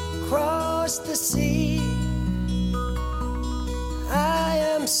 across the sea. I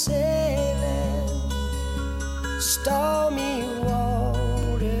am sailing stormy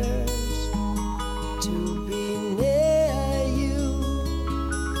waters to be near you,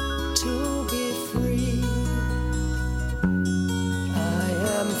 to be free. I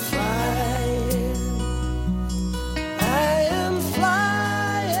am flying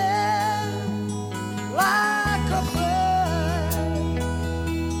like a bird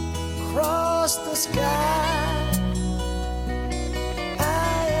across the sky.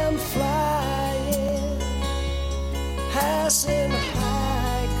 Passing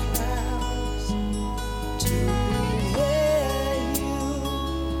high clouds to be near you,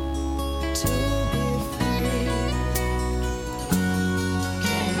 to be free.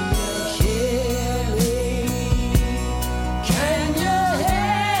 Can you hear me? Can you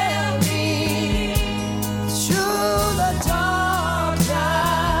hear me? Through the dark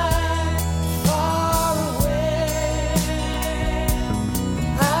night, far away,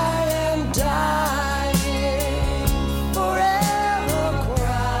 I am dying, forever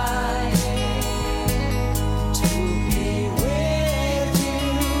crying to be with you.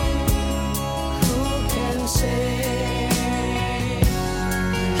 Who can say?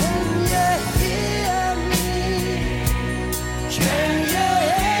 Can you hear me? Can you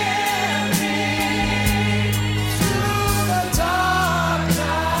hear me? Through the dark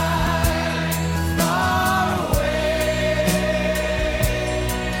night, far away,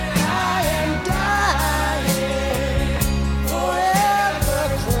 I am dying, forever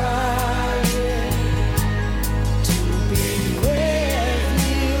crying to be with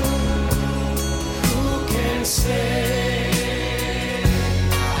you. Who can say?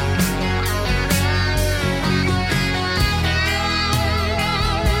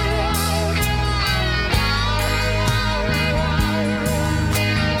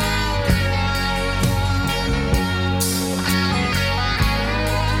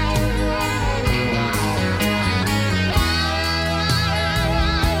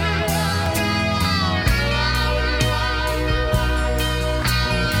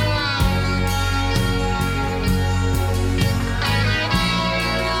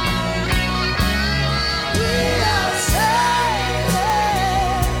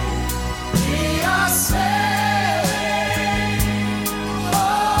 We are sailing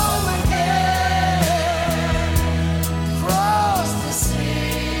home again, across the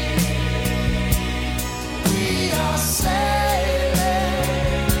sea. We are sailing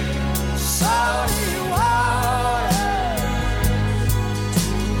salty waters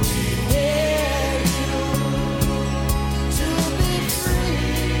to be near you, to be free.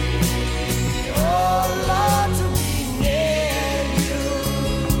 Oh Lord, to be near you,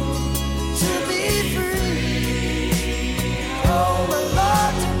 to be free. Oh my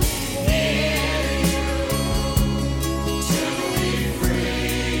Lord, to be near you, to be free.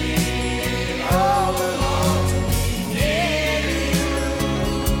 Oh my Lord, to be near you,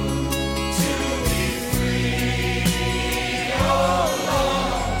 to be free. Oh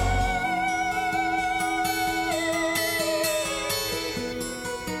Lord.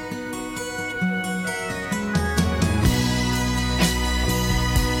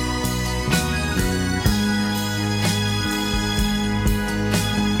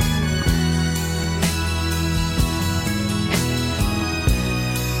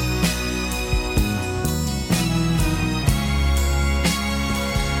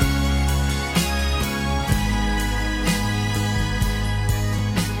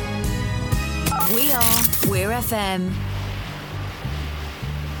 We are Weir FM.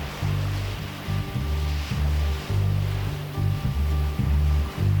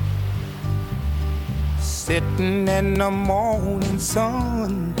 Sitting in the morning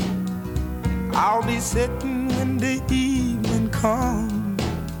sun, I'll be sitting when the evening comes,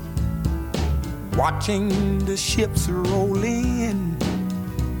 watching the ships roll in,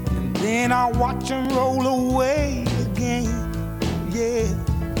 and then I'll watch them roll away again. Yeah,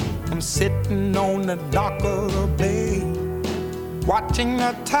 I'm sitting on the dock of the bay, watching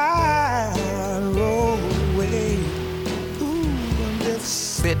the tide roll away. Ooh, I'm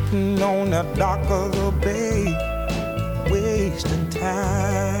just sitting on the dock of the bay, wasting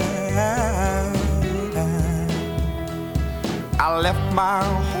time. I left my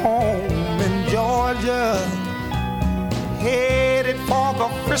home in Georgia, headed for the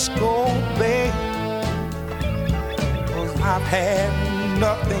Frisco Bay. 'Cause I've had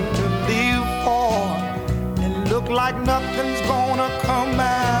nothing to live for, and look like nothing's gonna come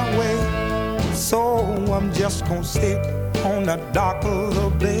my way. So I'm just gonna sit on the dock of the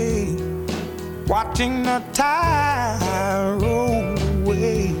bay, watching the tide roll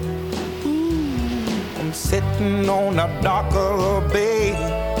away. I'm sitting on the dock of the bay,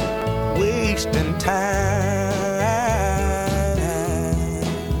 wasting time.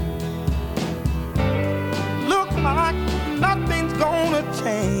 Look like nothing's gonna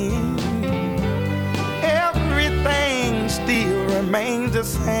change. Everything still remains the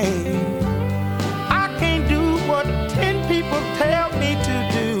same. I can't do what 10 people tell me to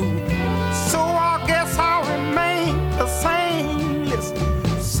do, so I guess I'll remain the same. Listen,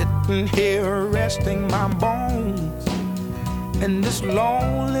 sitting here resting my bones, and this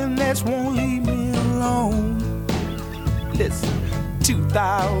loneliness won't leave me alone. Listen,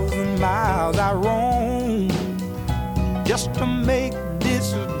 2,000 miles I roam just to make this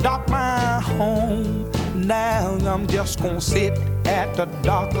dock my home. Now I'm just gonna sit at the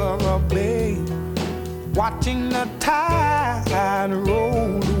dock of the bay, watching the tide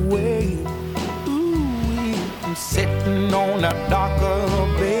roll away. Ooh, I'm sitting on the dock of the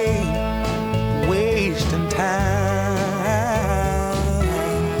bay, wasting time.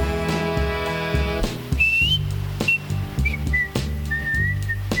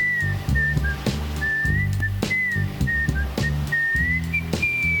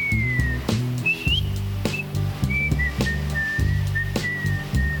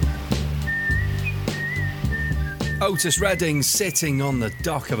 Otis Redding sitting on the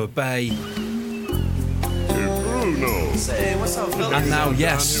dock of a bay. Hey, what's up, Phil? And now,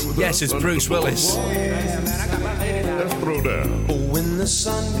 yes, it's Bruce Willis. Let's throw down. When the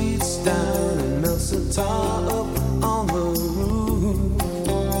sun beats down and melts the tar up on the roof,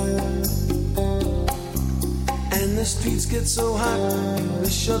 and the streets get so hot,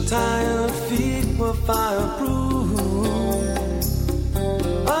 wish your tired feet were fireproof.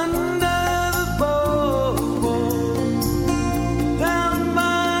 Under the boardwalk, down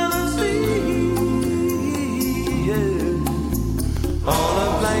by the sea, yeah. On a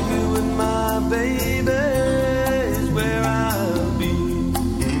blanket with my baby is where I'll be.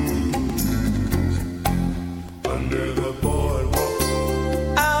 Under the boardwalk,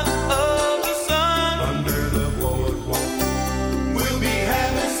 out of the sun. Under the boardwalk, We'll be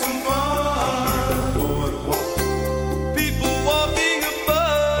having some fun. Under the boardwalk, People walking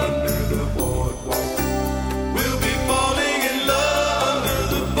above. Under the boardwalk, We'll be falling in love under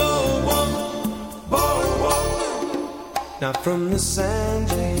the boardwalk. Boardwalk. Now from the sand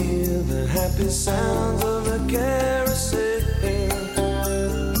you hear the happy sounds of a carousel.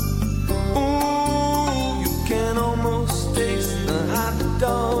 Ooh, you can almost taste the hot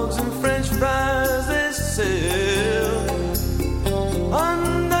dogs and French fries they sell.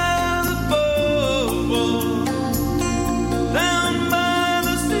 Under the boardwalk, down by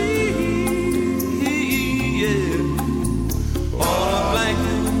the sea, yeah. On a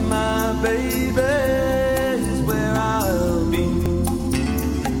blanket with my baby is where I'll be.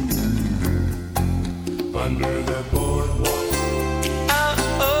 under the boardwalk, Out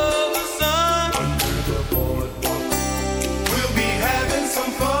of the sun, under the boardwalk, we'll be having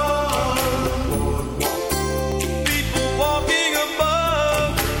some fun. People walking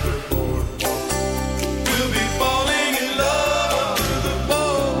above, we'll be falling in love under the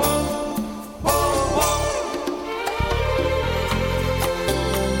boardwalk. Boardwalk.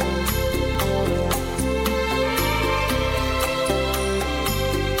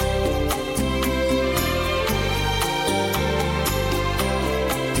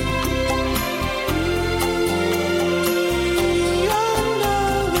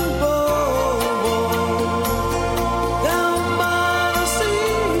 Down by the sea,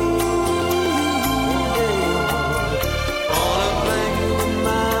 on a blanket with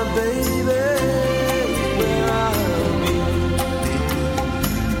my baby, where I'll be.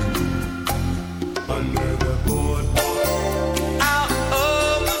 under the boardwalk, Out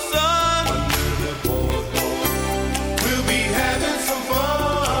of the sun, under the boardwalk, we'll be having some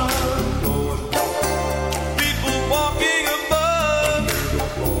fun. People walking above,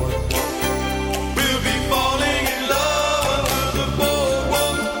 we'll be falling in love under the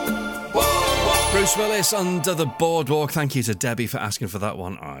boardwalk. Boardwalk. Bruce Willis, Under the Boardwalk. Thank you to Debbie for asking for that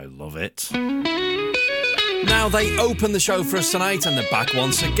one. I love it. Now they open the show for us tonight and they're back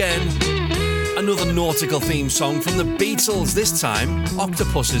once again. Another nautical theme song from the Beatles, this time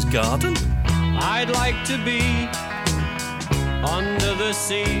Octopus's Garden. I'd like to be under the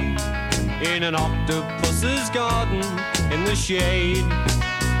sea, in an octopus's garden in the shade.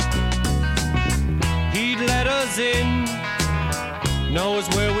 He'd let us in, knows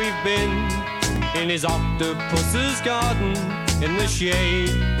where we've been, in his octopus's garden in the shade.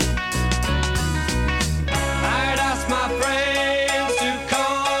 I'd ask my friends to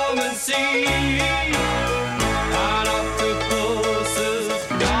come and see an octopus's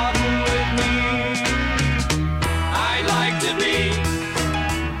garden with me. I'd like to be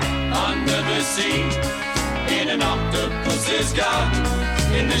under the sea, in an octopus's garden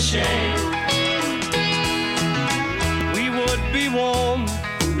in the shade. We would be warm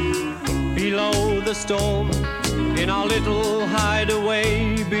below the storm, in our little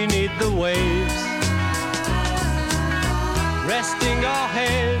hideaway beneath the waves, resting our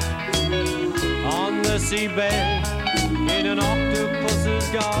head on the seabed, in an octopus's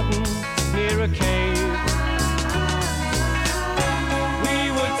garden near a cave.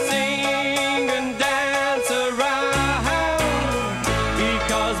 We would sing and dance around,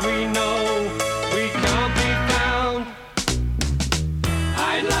 because we know we can't be found.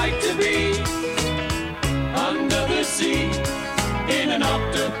 I'd like to be under the sea, in an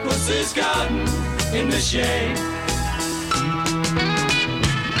octopus's garden in the shade.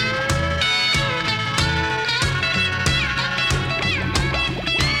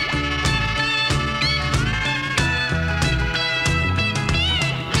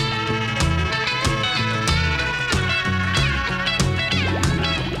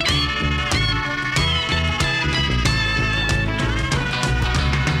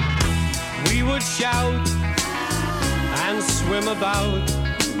 Shout and swim about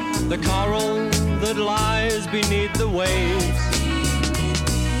the coral that lies beneath the waves.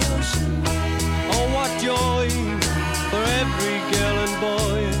 Oh, what joy for every girl and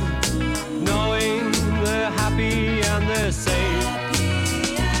boy, knowing they're happy and they're safe.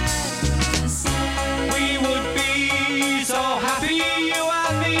 We would be so happy, you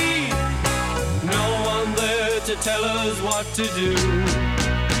and me, no one there to tell us what to do.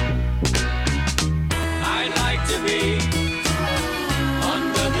 I'd like to be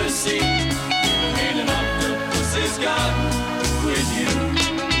under the sea, in an octopus's garden with you.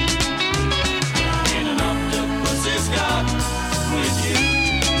 In an octopus's garden with you.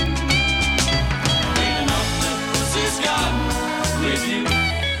 In an octopus's garden with you.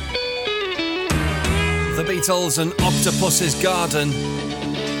 The Beatles and Octopus's Garden.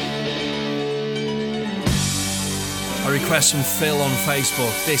 A request from Phil on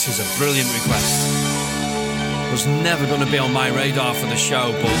Facebook. This is a brilliant request. Was never going to be on my radar for the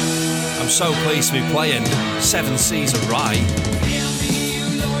show, but I'm so pleased to be playing Seven Seas of Rye.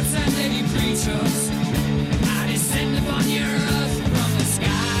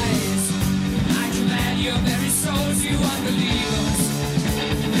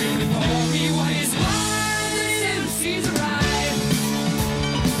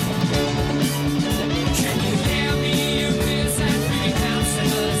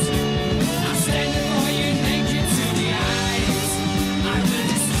 I will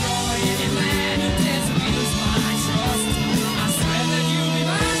destroy any man who dares abuse my trust. I swear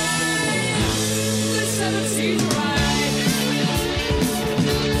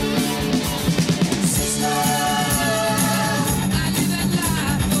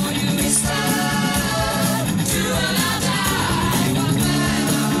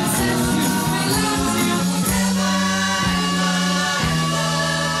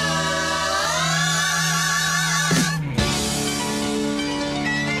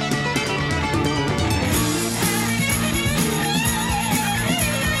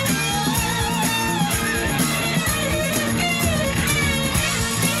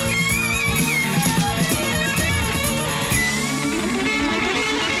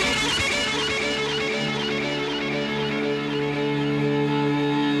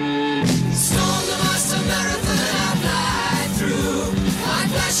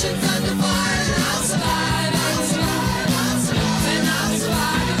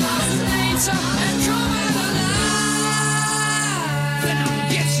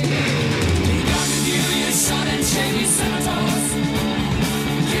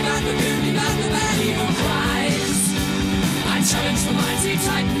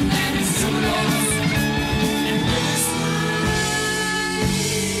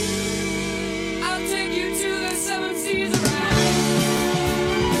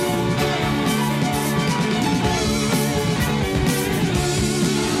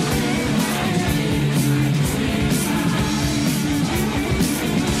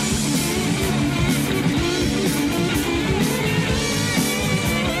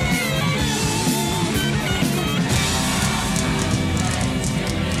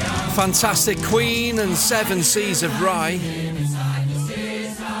fantastic Queen and Seven Seas of Rye.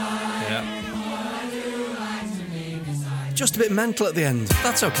 Yeah. Just a bit mental at the end.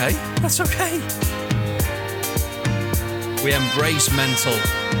 That's okay. That's okay. We embrace mental.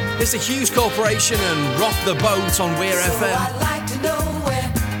 It's the Hughes Corporation and Rock the Boat on Weir FM. I'd like to know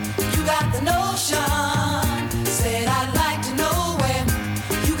where you got the notion. Said I'd like to know where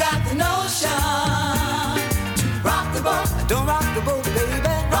you got the notion. To rock the boat, I don't rock the boat, baby.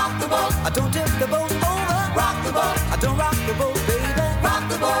 Rock the boat, I don't tip the boat over. Rock the boat, I don't rock the boat, baby. Rock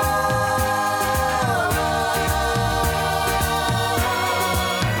the boat.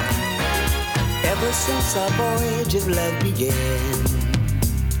 Ever since our voyage of love began,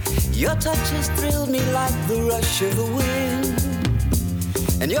 your touch has thrilled me like the rush of the wind,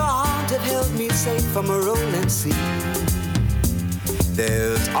 and your arms have held me safe from a rolling sea.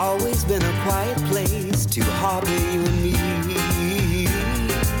 There's always been a quiet place to harbor you and me.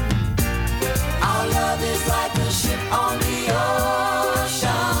 Our love is like a ship on the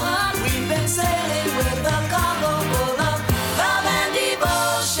ocean. We've been sailing with a cargo full of love and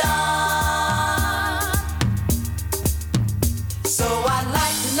devotion. So I'd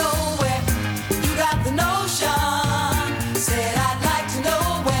like to know where you got the notion. Said I'd like to know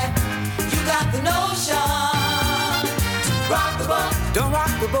where you got the notion. To rock the boat, don't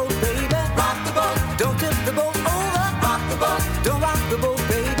rock the boat, baby. Rock the boat, don't tip the boat over. Rock the boat, don't rock the boat,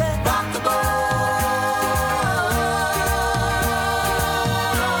 baby. Rock the boat.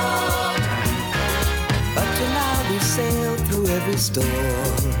 Up to now we've sailed through every storm,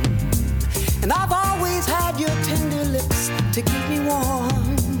 and I've always had your tender lips to keep me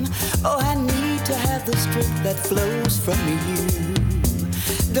warm. Oh, I need to have the strength that flows from you.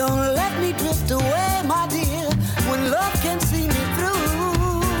 Don't let me drift away, my dear, when love can see me through.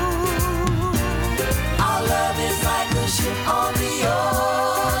 Our love is like a ship on the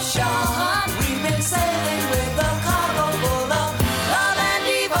ocean. We've been sailing with a cargo full of love and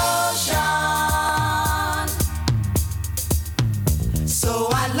devotion. So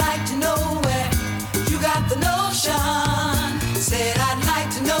I'd like to know where you got the notion. Said I'd like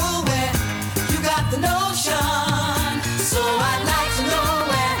to know where you got the notion. So I'd like to know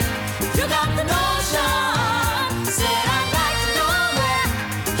where you got the notion. Said I'd like to know where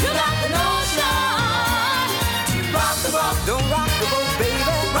you got the notion. To rock the boat, don't rock the boat, baby.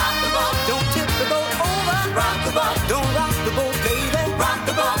 Rock the boat, don't tip the boat over. Rock the boat, don't rock the boat, baby. Rock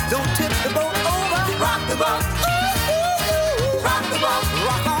the boat, don't tip the boat over. Rock the boat, ooh, ooh, ooh. Rock the boat,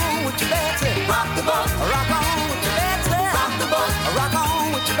 rock on with your bad tip. Rock the boat, rock on with your bad tip. Rock the boat, rock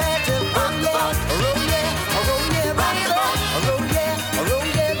on with your bad tip. Rock the boat, roll yeah, roll yeah, rock the boat, roll yeah, roll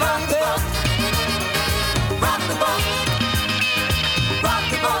yeah, rock the boat. Rock the boat, rock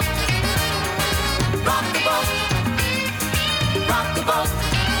the boat, rock the boat, rock the boat,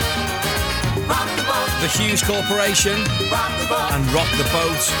 rock the boat. The Hughes Corporation and Rock the Boat. Rock the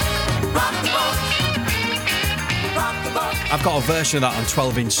boat, rock the boat. I've got a version of that on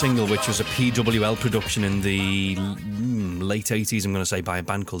 12-inch single, which was a PWL production in the late 80s, I'm going to say, by a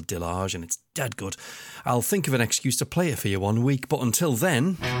band called Dillage, and it's dead good. I'll think of an excuse to play it for you one week, but until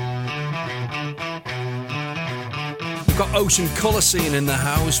then, we've got Ocean Colour Scene in the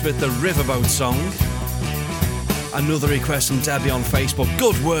house with the Riverboat song. Another request from Debbie on Facebook.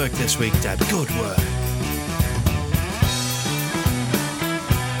 Good work this week, Deb. Good work.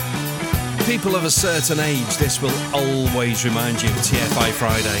 People of a certain age, this will always remind you of TFI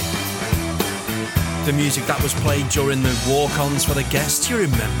Friday. The music that was played during the walk-ons for the guests. You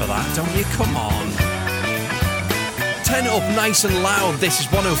remember that, don't you? Come on. Turn it up nice and loud. This is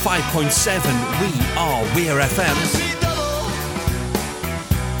 105.7. We are Weir FM.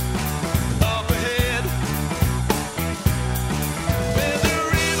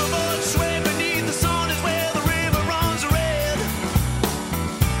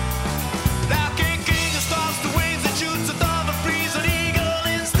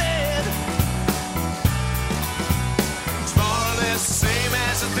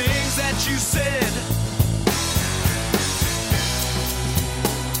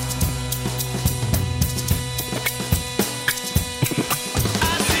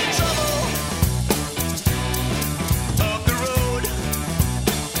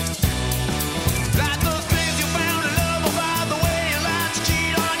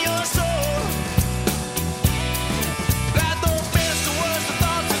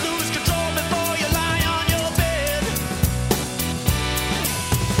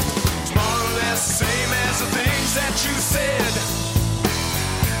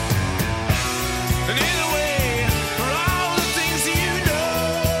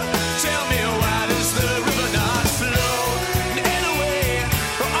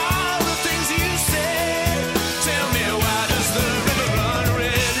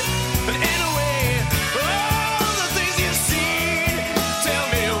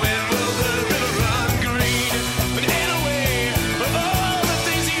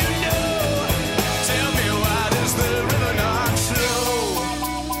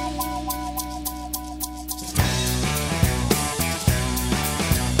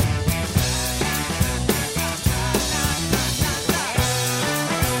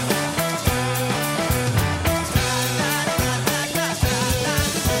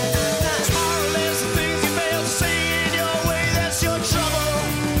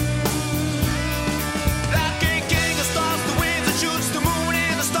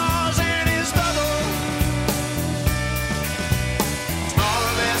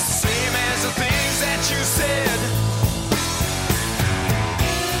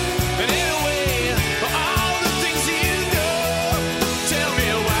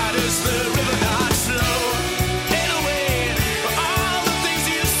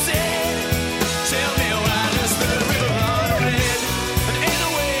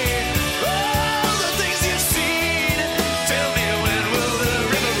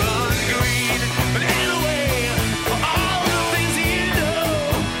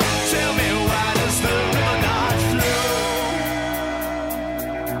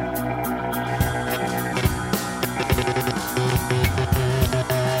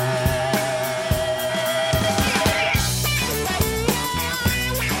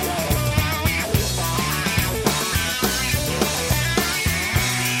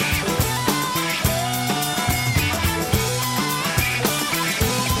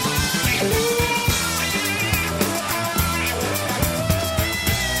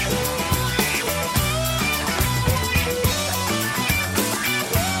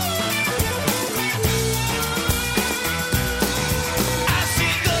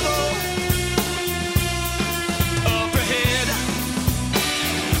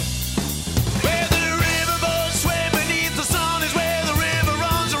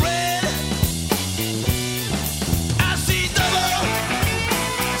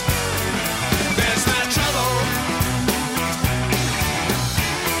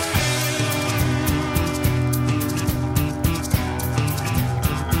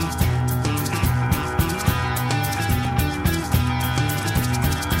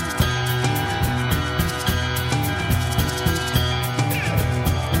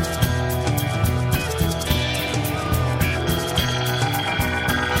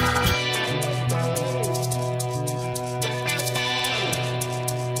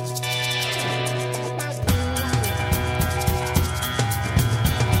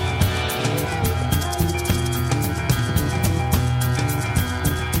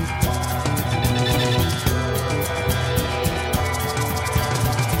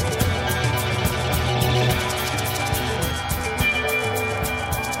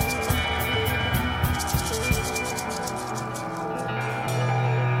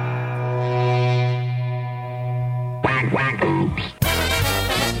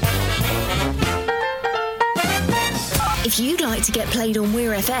 like to get played on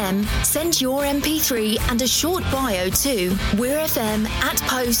Weir FM, send your MP3 and a short bio to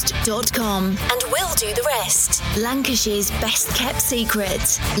weirfm@post.com and we'll do the rest. Lancashire's best kept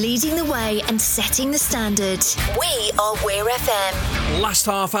secret, leading the way and setting the standard. We are Weir FM. Last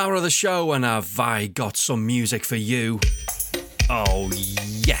half hour of the show, and have I got some music for you? Oh,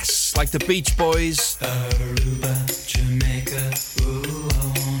 yes, like the Beach Boys. Aruba, Jamaica, ooh, I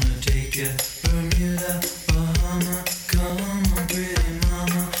wanna take you. Bermuda, Bahama, come on, pretty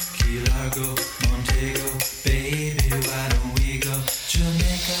mama. Key Largo, Montego, baby, why don't we go?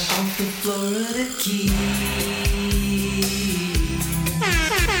 Jamaica, off the Florida Keys.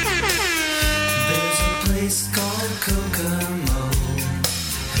 There's a place called Kokomo.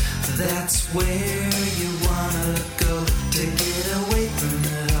 That's where you wanna go to get away from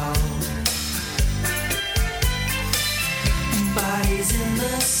it all. Bodies in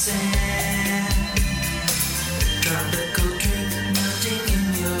the sand, tropical drink melting in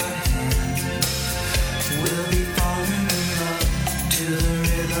your hand. We'll be falling in love to the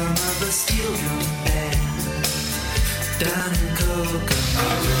rhythm of a steel drum band. Down in Kokomo,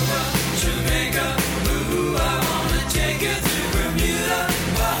 Aruba, Jamaica, ooh, I wanna take you to Bermuda,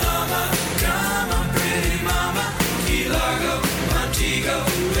 Bahama, come on, pretty mama, Key Largo, Montego,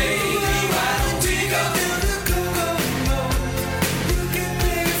 baby, why don't we go down to Kokomo? You can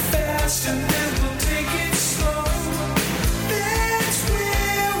play it fast and then we'll take it slow. That's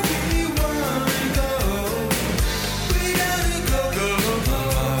where we wanna go. We gotta go,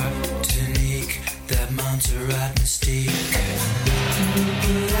 Martinique, that Montserrat mystique. We'll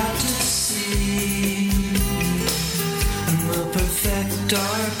put out to sea, and we'll perfect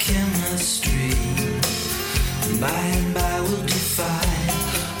our chemistry. By and by we'll defy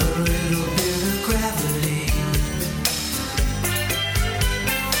a little bit of gravity.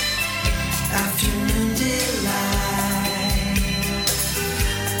 Afternoon delight,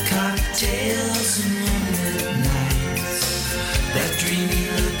 cocktails and moonlit nights. That dreamy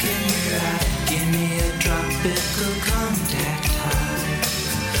look in your eye, give me a tropical contact high.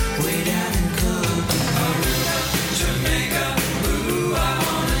 Way down in Kokomo, Aruba, Jamaica, ooh, I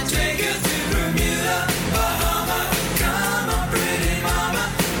wanna take you to Bermuda, Bahama, come on, pretty mama,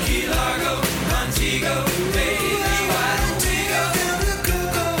 Key Largo, Montego, baby, why don't we go down to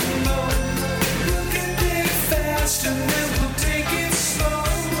Kokomo? You can play it fast and then we'll take it slow.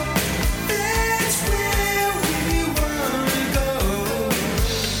 That's where we wanna go.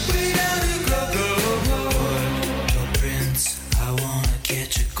 Way down to Kokomo. Puerto Prince, I wanna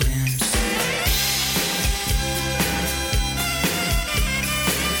catch a glimpse.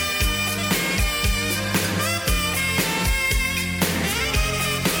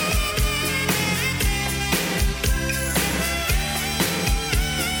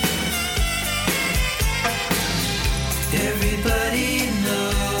 Everybody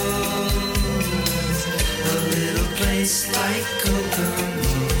knows a little place like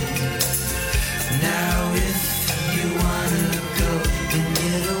Kokomo. Now if you wanna go and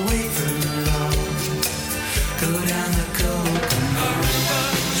get away from it all, go down to Kokomo, Aruba,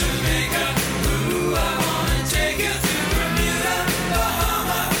 Jamaica, ooh, I wanna take you to Bermuda,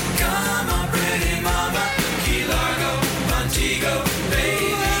 Bahama, come on, pretty mama, Key Largo, Montego,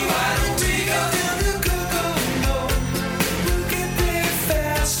 baby, why don't we go down to Kokomo? You can play it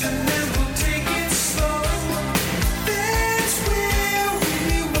fast and then we'll take it slow. That's where we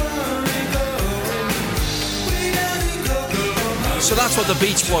wanna go. Way down to Kokomo. So that's what the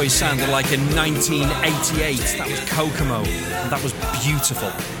Beach Boys sounded like in 1988. That was Kokomo, and that was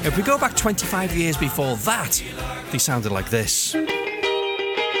beautiful. If we go back 25 years before that, they sounded like this. If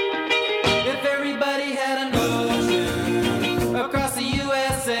everybody had an ocean across the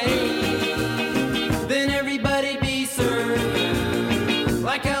USA, then everybody'd be served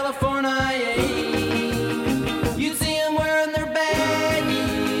like California. You'd see them wearing their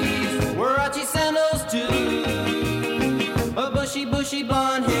baggies, Warachi sandals too, a bushy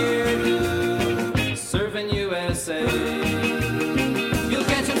blonde hairdo, serving USA. You'll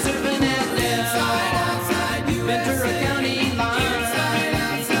catch them serving at Ventura County line,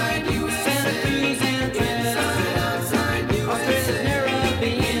 Santa Cruz and Trenton, Australia's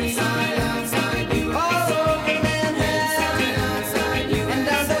Caribbean, all over Manhattan, and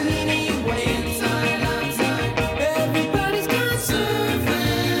down Bohemian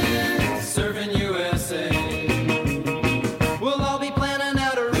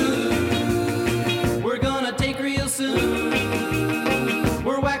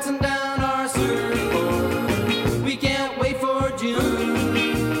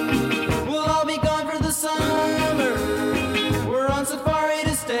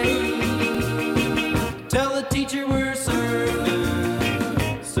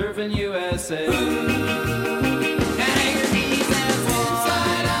surfing USA. Anchorage and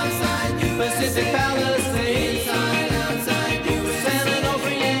inside, outside, Pacific Palisades. Inside, outside, San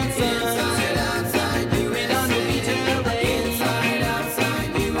Onofre, inside, outside, Redondo Beach, LA. Inside, outside,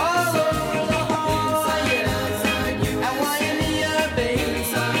 all over the Hawaii, outside, at Waimea Bay.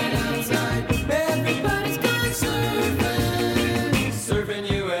 Inside, outside, everybody's gone surfing, surfing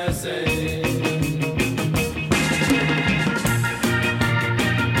USA.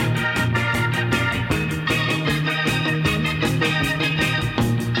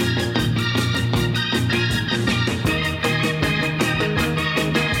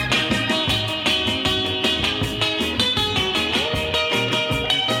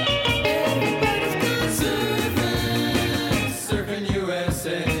 Surfing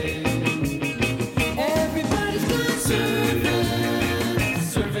USA. Everybody's gone surfing,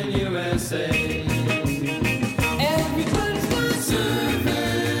 surfing USA. Everybody's gone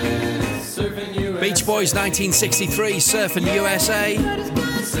surfing, surfing USA. Beach Boys 1963, Surfing USA.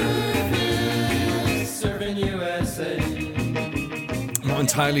 Surfing USA. I'm not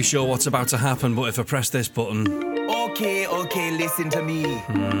entirely sure what's about to happen, but if I press this button, Okay, listen to me.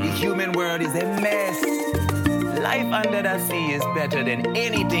 The human world is a mess. Life under the sea is better than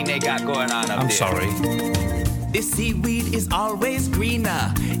anything they got going on up I'm there. sorry. The seaweed is always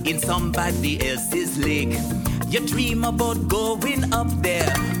greener in somebody else's lake. You dream about going up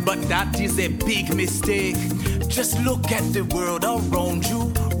there, but that is a big mistake. Just look at the world around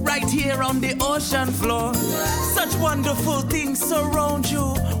you, right here on the ocean floor. Such wonderful things surround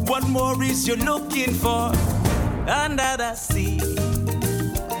you. What more is you looking for? Under the sea,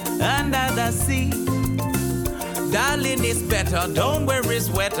 under the sea. Darling, it's better, don't worry, it's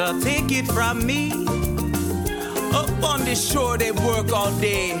wetter. Take it from me. Up on the shore they work all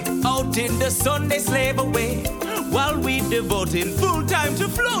day, out in the sun they slave away, while we devoting full time to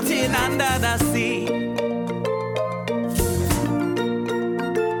floating under the sea.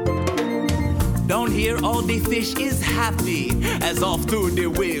 Down here all the fish is happy, as off through the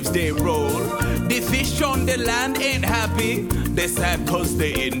waves they roll. The fish on the land ain't happy, they sad cause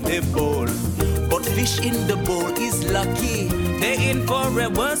they in the bowl. But fish in the bowl is lucky, they in for a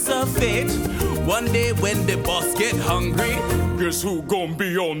worse of fate. One day when the boss get hungry, guess who gon'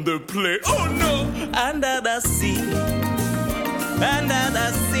 be on the plate? Oh no! Under the sea, under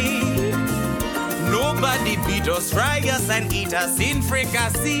the sea. Nobody beat us, fry us and eat us in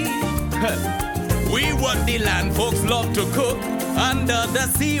fricassee. We what the land folks love to cook. Under the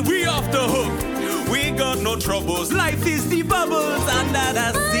sea, we off the hook. We got no troubles, life is the bubbles under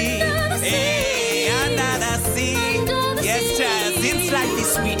the sea. Hey, under the sea. Yes, child, it's slightly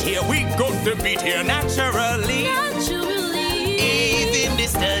sweet here. We got the beat here naturally. Even the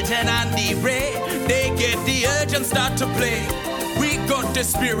sturgeon and the ray, they get the urge and start to play. We got the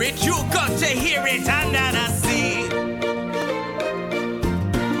spirit, you got to hear it under the sea.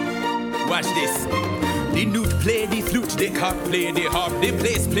 Watch this. The newt play the flute, the cock play the harp, the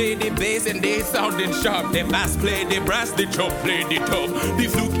bass play the bass and they sounding sharp. The bass play the brass, the chop play the top. The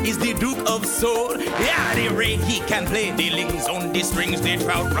fluke is the duke of soul. Yeah, the ray he can play the lings on the strings. The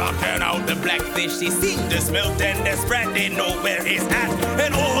trout rock turn out the blackfish. They sing the smelt and the spread. They know where he's at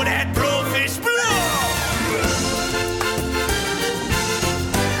and all that blowfish blow.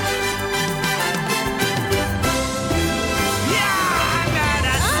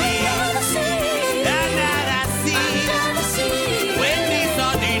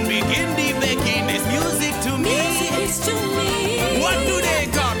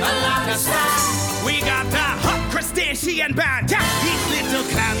 We got a hot crustacean band. Each little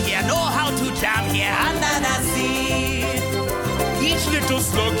clam here know how to jam here under the sea. Each little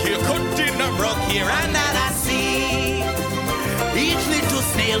slug here cut in a rock here under the sea. Each little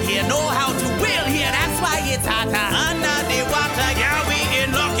snail here know how to whale here. That's why it's hotter under the water. Yeah, we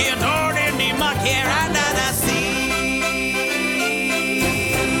in luck here, down in the muck here under the sea.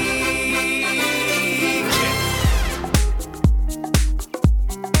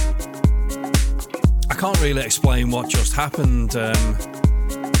 I can't really explain what just happened.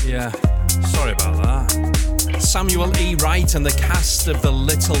 Yeah, sorry about that. Samuel E. Wright and the cast of The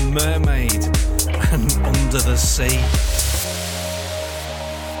Little Mermaid and Under the Sea.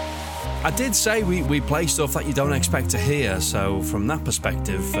 I did say we play stuff that you don't expect to hear, so from that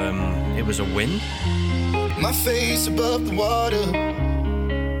perspective, it was a win. My face above the water,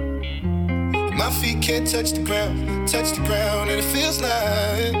 my feet can't touch the ground, and it feels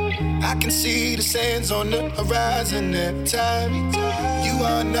like I can see the sands on the horizon every time you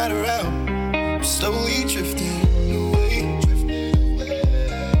are not around. I'm slowly drifting away,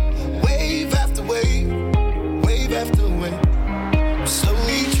 wave after wave, wave after wave. I'm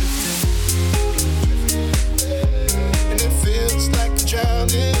slowly drifting.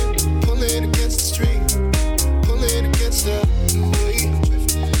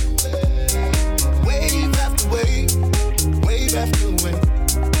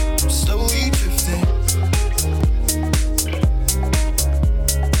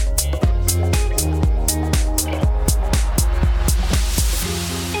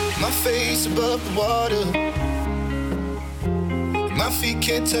 the water. My feet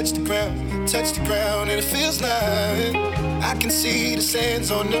can't touch the ground, and it feels like I can see the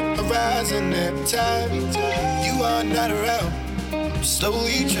sands on the horizon every time you are not around. I'm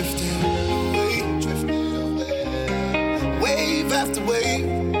slowly drifting away, wave after wave,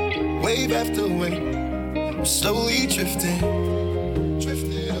 wave after wave. I'm slowly drifting away,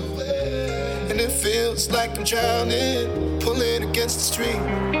 and it feels like I'm drowning, pulling against the stream,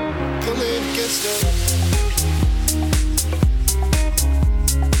 pulling against the.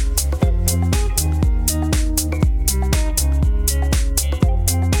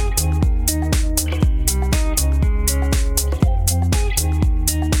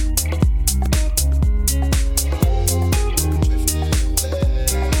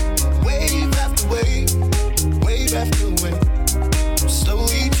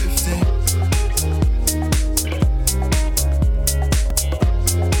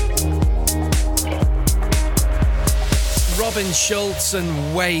 Robin Schulz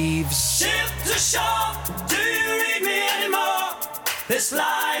and Waves. Ship to shore, do you read me anymore? This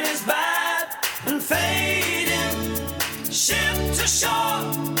line is bad and fading. Ship to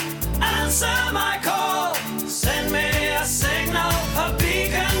shore, answer my call. Send me a signal, a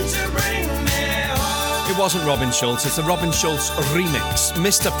beacon to bring me home. It wasn't Robin Schulz, it's the Robin Schulz remix.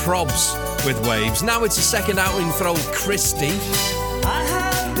 Mr. Probs with Waves. Now it's a second outing for old Christy. I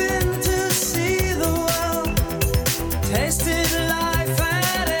have been to see the world, tasted life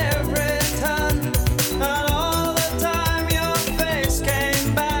at every turn, and all the time your face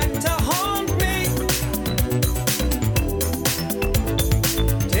came back to haunt me.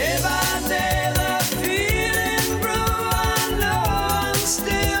 Day by day the feeling grew, I know I'm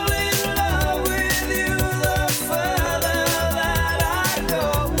still in love with you. The further that I go,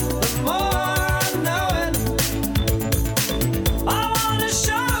 the more I know it. I wanna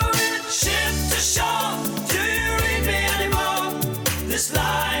show it. Ship to shore, do you read me anymore? This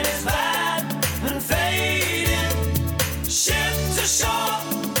line is bad and fading. Ship to shore,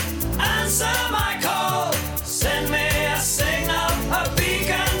 answer my call. Send me a signal, a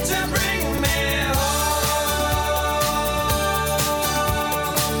beacon to bring me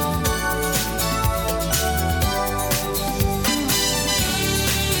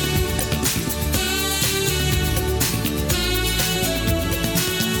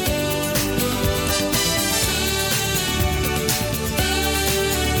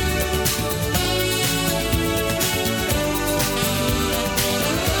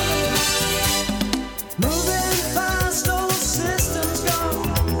moving fast, old systems gone.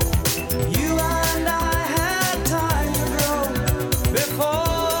 You and I had time to grow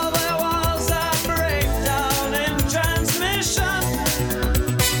before there was a breakdown in transmission.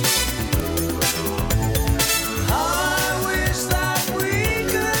 How I wish that we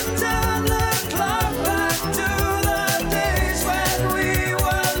could turn the clock back to the days when we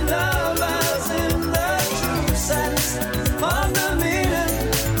were lovers in the true sense of the meaning.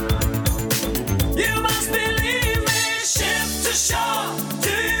 You must believe me. Ship to shore, do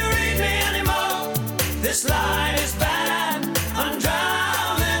you read me anymore? This line is bad, I'm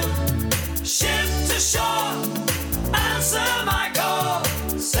drowning. Ship to shore, answer my call.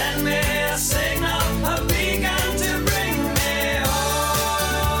 Send me a signal, a beacon to bring me home.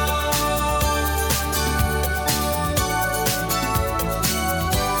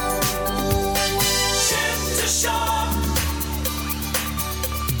 Ship to shore.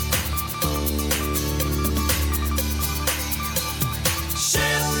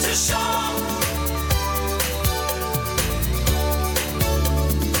 Ship to shore.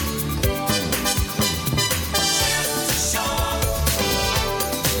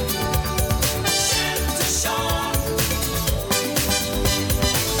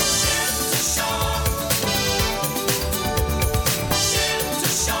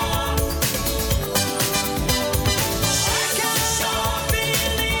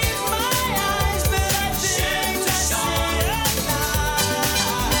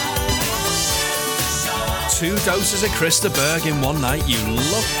 Two doses of Krista Berg in one night, you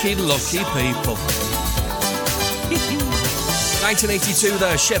lucky, lucky people. 1982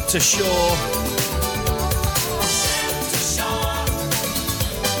 there, Ship to Shore.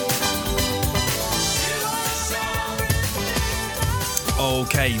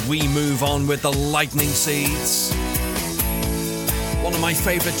 Okay, we move on with the Lightning Seeds. One of my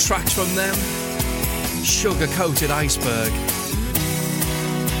favourite tracks from them, Sugar Coated Iceberg.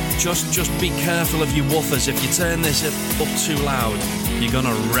 Just be careful of your woofers. If you turn this up too loud, you're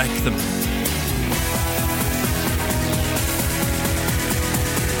gonna wreck them.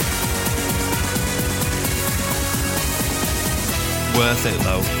 Worth it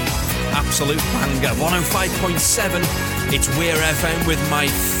though. absolute banger. 105.7, it's Weir FM with my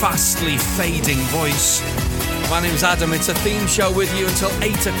fastly fading voice. My name's Adam, it's a theme show with you until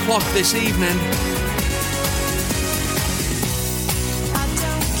 8 o'clock this evening. I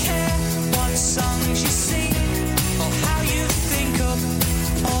don't care what songs you sing or how you think of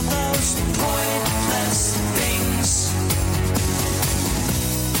all those pointless things.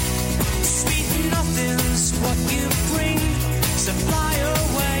 Sweet nothing's what you bring, so fly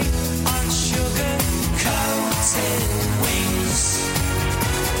away on sugar-coated wings.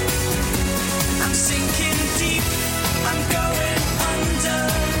 I'm sinking deep, I'm going under.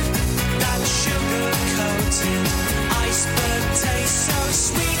 That sugar-coated iceberg tastes so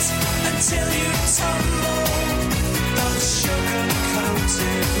sweet until you tumble. Those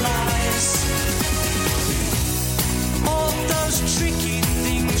sugar-coated lies, all those tricky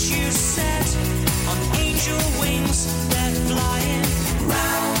things you said on angel wings, they're flying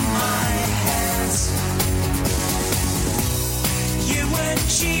round my head. You were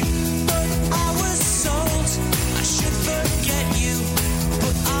cheap, but I was sold. I should forget you,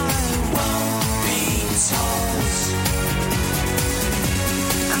 but I won't be told.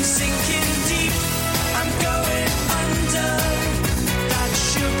 I'm sinking deep, I'm going under. That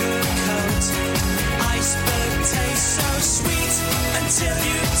sugar-coated iceberg tastes so sweet until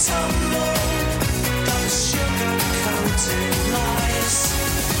you tumble. Those sugar-coated lies.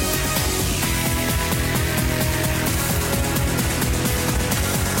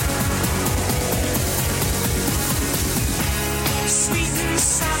 Sweet and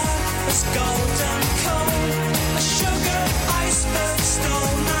sour as golden coal, a sugar iceberg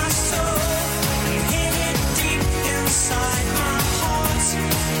stole my soul and hid it deep inside my heart.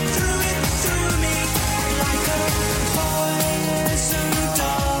 Threw it through me like a poison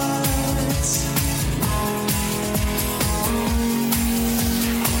dart.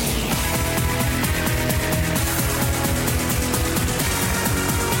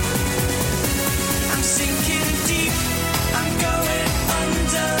 I'm sinking deep, I'm going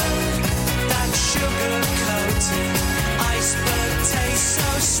under. That sugar-coated iceberg tastes so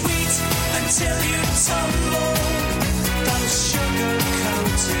sweet until you tumble. Those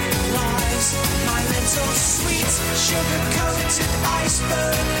sugar-coated lies, my little sweet sugar-coated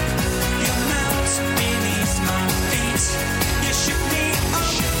iceberg. You melt beneath my feet. You shook me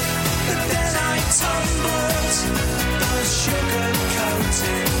up, but then I tumbled. Those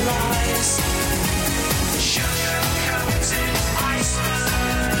sugar-coated lies. Sugar-coated iceberg.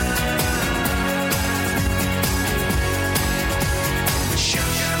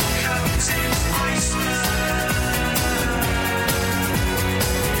 Sugar-coated iceberg.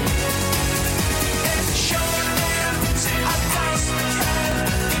 It's sugar-coated iceberg.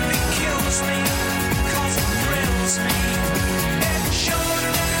 If it kills me, 'cause it thrills me. It's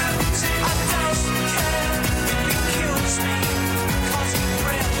sugar-coated iceberg. If it kills me, 'cause it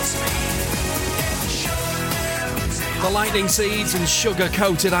thrills me. The Lightning Seeds and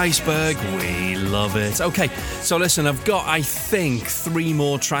Sugar-Coated Iceberg. We love it. Okay, so listen, I've got, I think, 3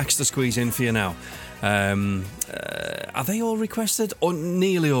 more tracks to squeeze in for you now. Are they all requested? Or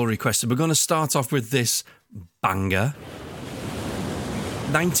nearly all requested? We're going to start off with this banger.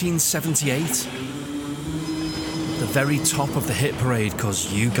 1978. The very top of the hit parade,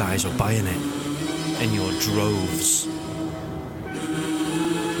 because you guys are buying it in your droves.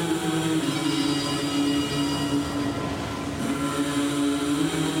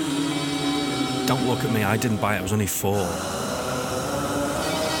 Don't look at me, I didn't buy it, I was only 4.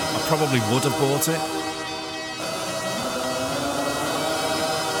 I probably would have bought it.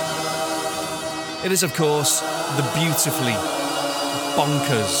 It is, of course, the beautifully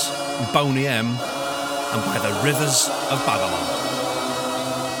bonkers Boney M and By the Rivers of Babylon.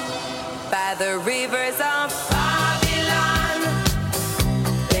 By the rivers of Babylon,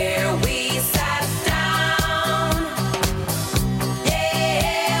 there we sat down.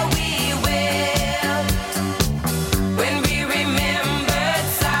 Yeah, we will. When we remembered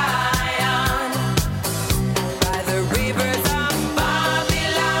Zion. By the rivers of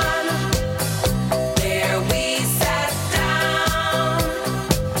Babylon, there we sat down.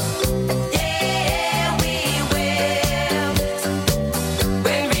 Yeah, we will.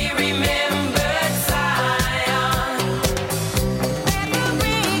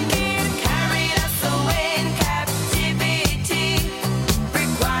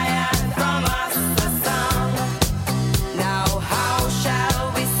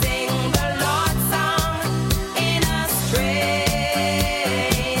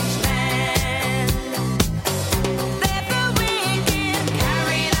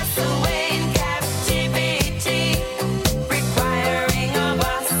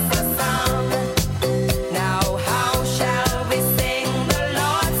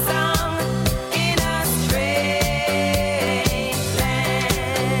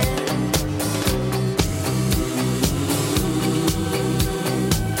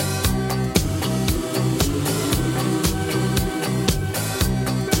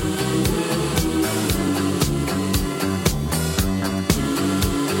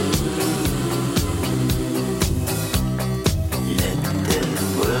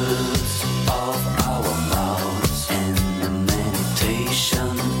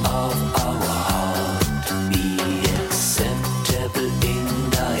 of our heart be acceptable in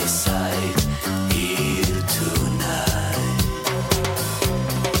thy sight here tonight.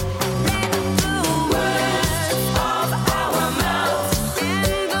 The words of our mouth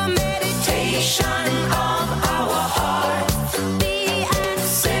and the meditation of our heart be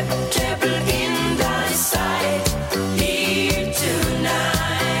acceptable in thy sight here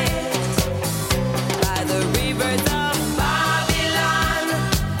tonight. By the rivers of Babylon,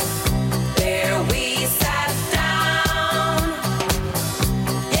 there we sat down.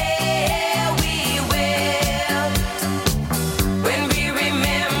 Yeah, we will. When we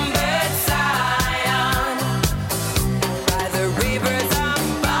remembered Zion. By the rivers of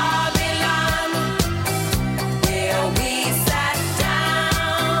Babylon, there we sat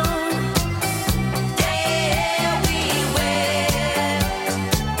down. Yeah, we will.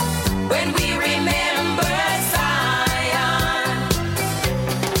 When we remembered Zion.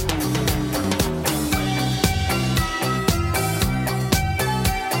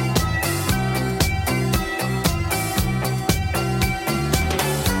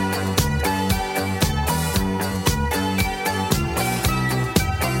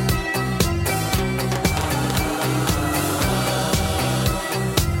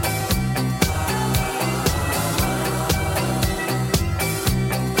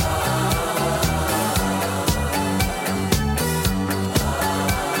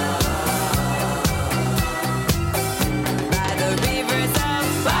 By the rivers of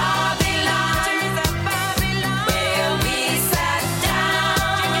Babylon, where we sat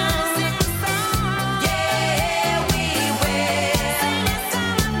down. Yeah, we will.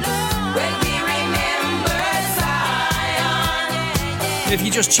 When we remember Zion. If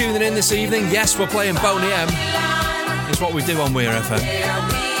you're just tuning in this evening, yes, we're playing Boney M. It's what we do on Weir FM.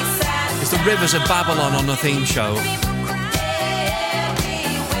 It's the Rivers of Babylon on the theme show.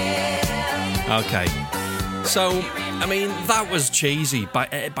 Okay. So, I mean, that was cheesy. By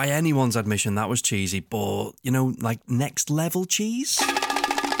anyone's admission, that was cheesy. But, you know, like next level cheese?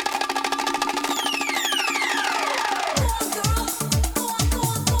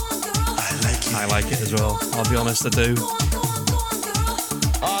 I like it as well. I'll be honest, I do.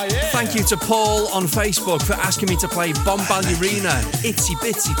 Thank you to Paul on Facebook for asking me to play Bombalurina, Itsy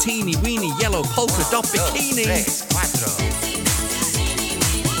Bitsy Teeny Weeny Yellow Polka Dot Bikini.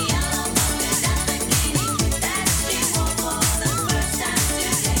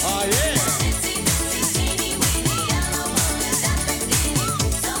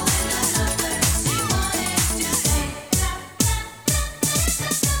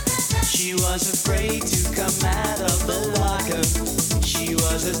 She was afraid to come out of the locker. She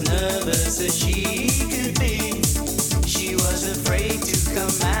was as nervous as she could be. She was afraid to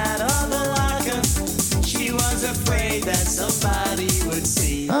come out of the locker. She was afraid that somebody would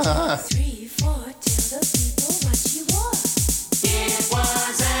see. 3, 4, tell the people what she wore. It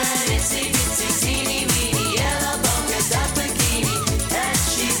was an itsy bitsy teeny weeny yellow polka dot bikini that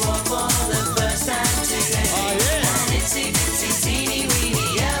she wore for the first time today. An itsy bitsy teeny weeny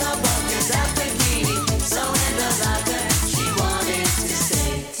yellow polka dot bikini. So in the locker she wanted to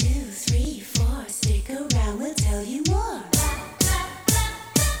stay. 2, 3, 4, stick around, we'll tell you more.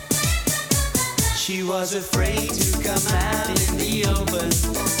 She was afraid to come out in the open,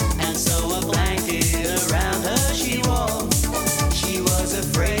 and so a blanket around her she wore. She was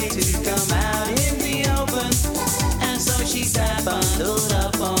afraid to come out in the open, and so she sat bundled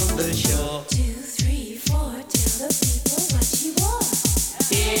up on the shore. 2, 3, 4, tell the people what she wore.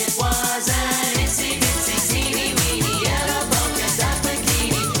 It was an itsy bitsy teeny weeny yellow polka dot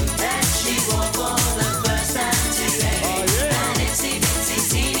bikini that she wore for the first time today. An itsy bitsy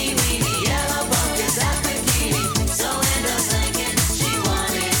teeny weeny yellow polka dot bikini. So in the blanket she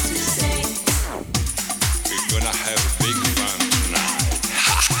wanted to stay. We're gonna have big fun tonight.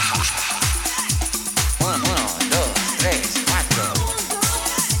 1, 2, 3, 4.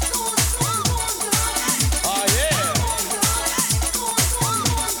 Oh yeah.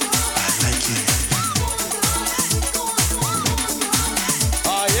 I like it.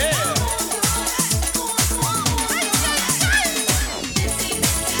 Oh yeah.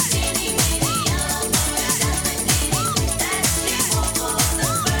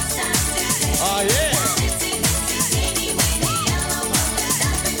 Oh yeah.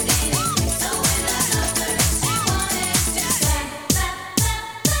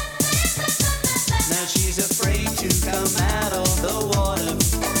 Now she's afraid to come out of the water,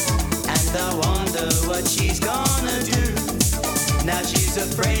 and I wonder what she's gonna do. Now she's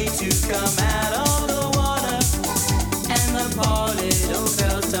afraid to come out of the water, and the poor little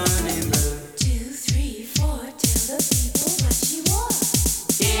girl's turning blue. 2, 3, 4, tell the people what she wore.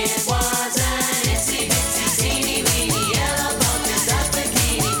 It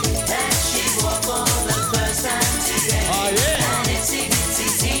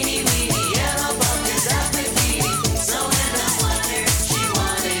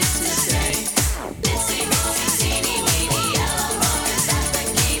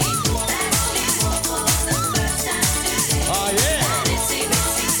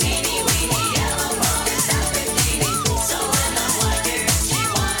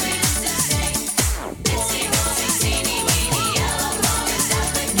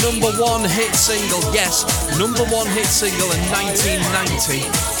number one hit single. Yes, number one hit single in 1990.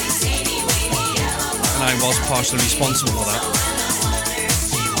 And I was partially responsible for that.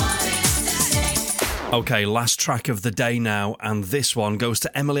 Okay, last track of the day now, and this one goes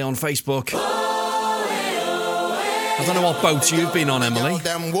to Emily on Facebook. I don't know what boat you've been on, Emily.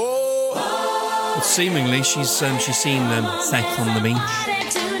 But seemingly she's seen Sex on the Beach.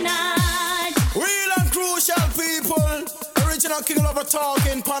 Real and crucial people, original king lover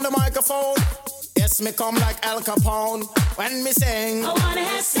talking on the microphone. Yes, me come like Al Capone when me sing. I wanna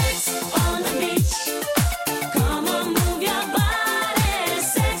have sex on the beach. Come on, move your body.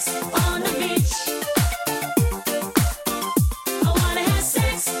 Sex on the beach. I wanna have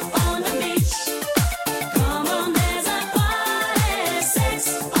sex on the beach. Come on, there's a party. Sex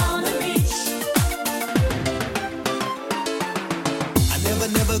on the beach.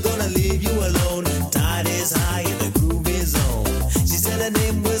 Never gonna leave you alone. Tide is high and the groove is on. She said her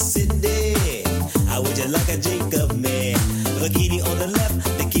name was Cindy. How would you like a Jacob man? Bikini on the left,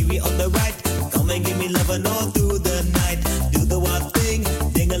 the kiwi on the right. Come and give me lovin' all through the night. Do the wild thing,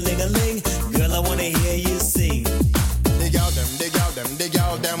 ding-a-ling-a-ling. Girl, I wanna hear you sing. Dig out them, dig out them, dig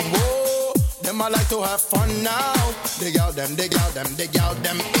out them. Whoa, them I like to have fun now. Dig out them, dig out them, dig out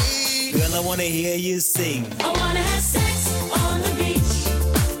them. Girl, I wanna hear you sing. I wanna have sex on the beach.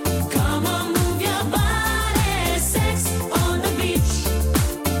 Come on, move your body. Sex on the beach.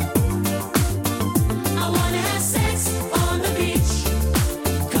 I wanna have sex on the beach.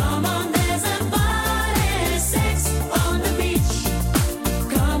 Come on, there's a party. Sex on the beach.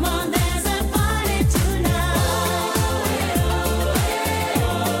 Come on, there's a party tonight.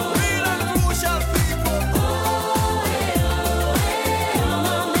 Real and crucial people. Come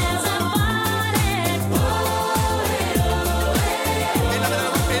on, there's a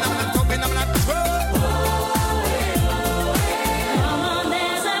Come on,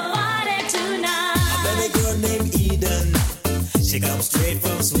 there's a party tonight. I met a girl named Eden. She comes straight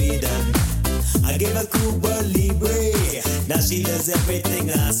from Sweden. I gave her Cuba Libre. Now she does everything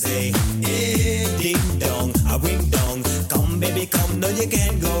I say. Hey, ding dong, a ring dong. Come baby, come, no you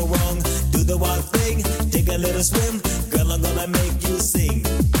can't go wrong. Do the wild thing, take a little swim. Girl, I'm gonna make you sing.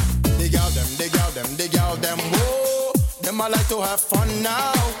 Dig out them, dig out them, dig out them. Whoa, them I like to have fun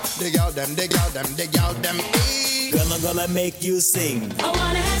now. Dig out them, dig out them, dig out them. Girl, I'm gonna make you sing. I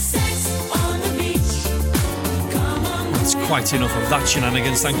wanna have sex on the beach. Come on, That's quite enough of that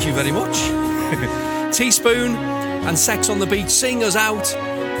shenanigans, thank you very much. Teaspoon and Sex on the Beach sing us out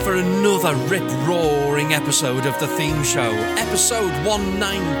for another rip-roaring episode of the theme show. Episode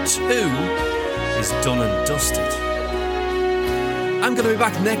 192 is done and dusted. I'm going to be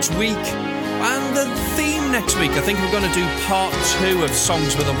back next week, and the theme next week, I think we're going to do part 2 of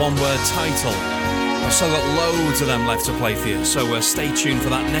songs with a one-word title. I've still got loads of them left to play for you, so stay tuned for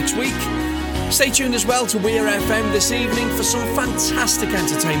that next week. Stay tuned as well to Weir FM this evening for some fantastic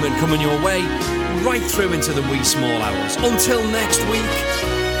entertainment coming your way right through into the wee small hours. Until next week,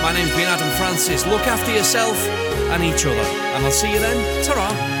 my name's been Adam Francis. Look after yourself and each other, and I'll see you then.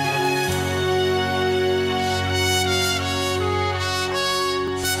 Ta-ra.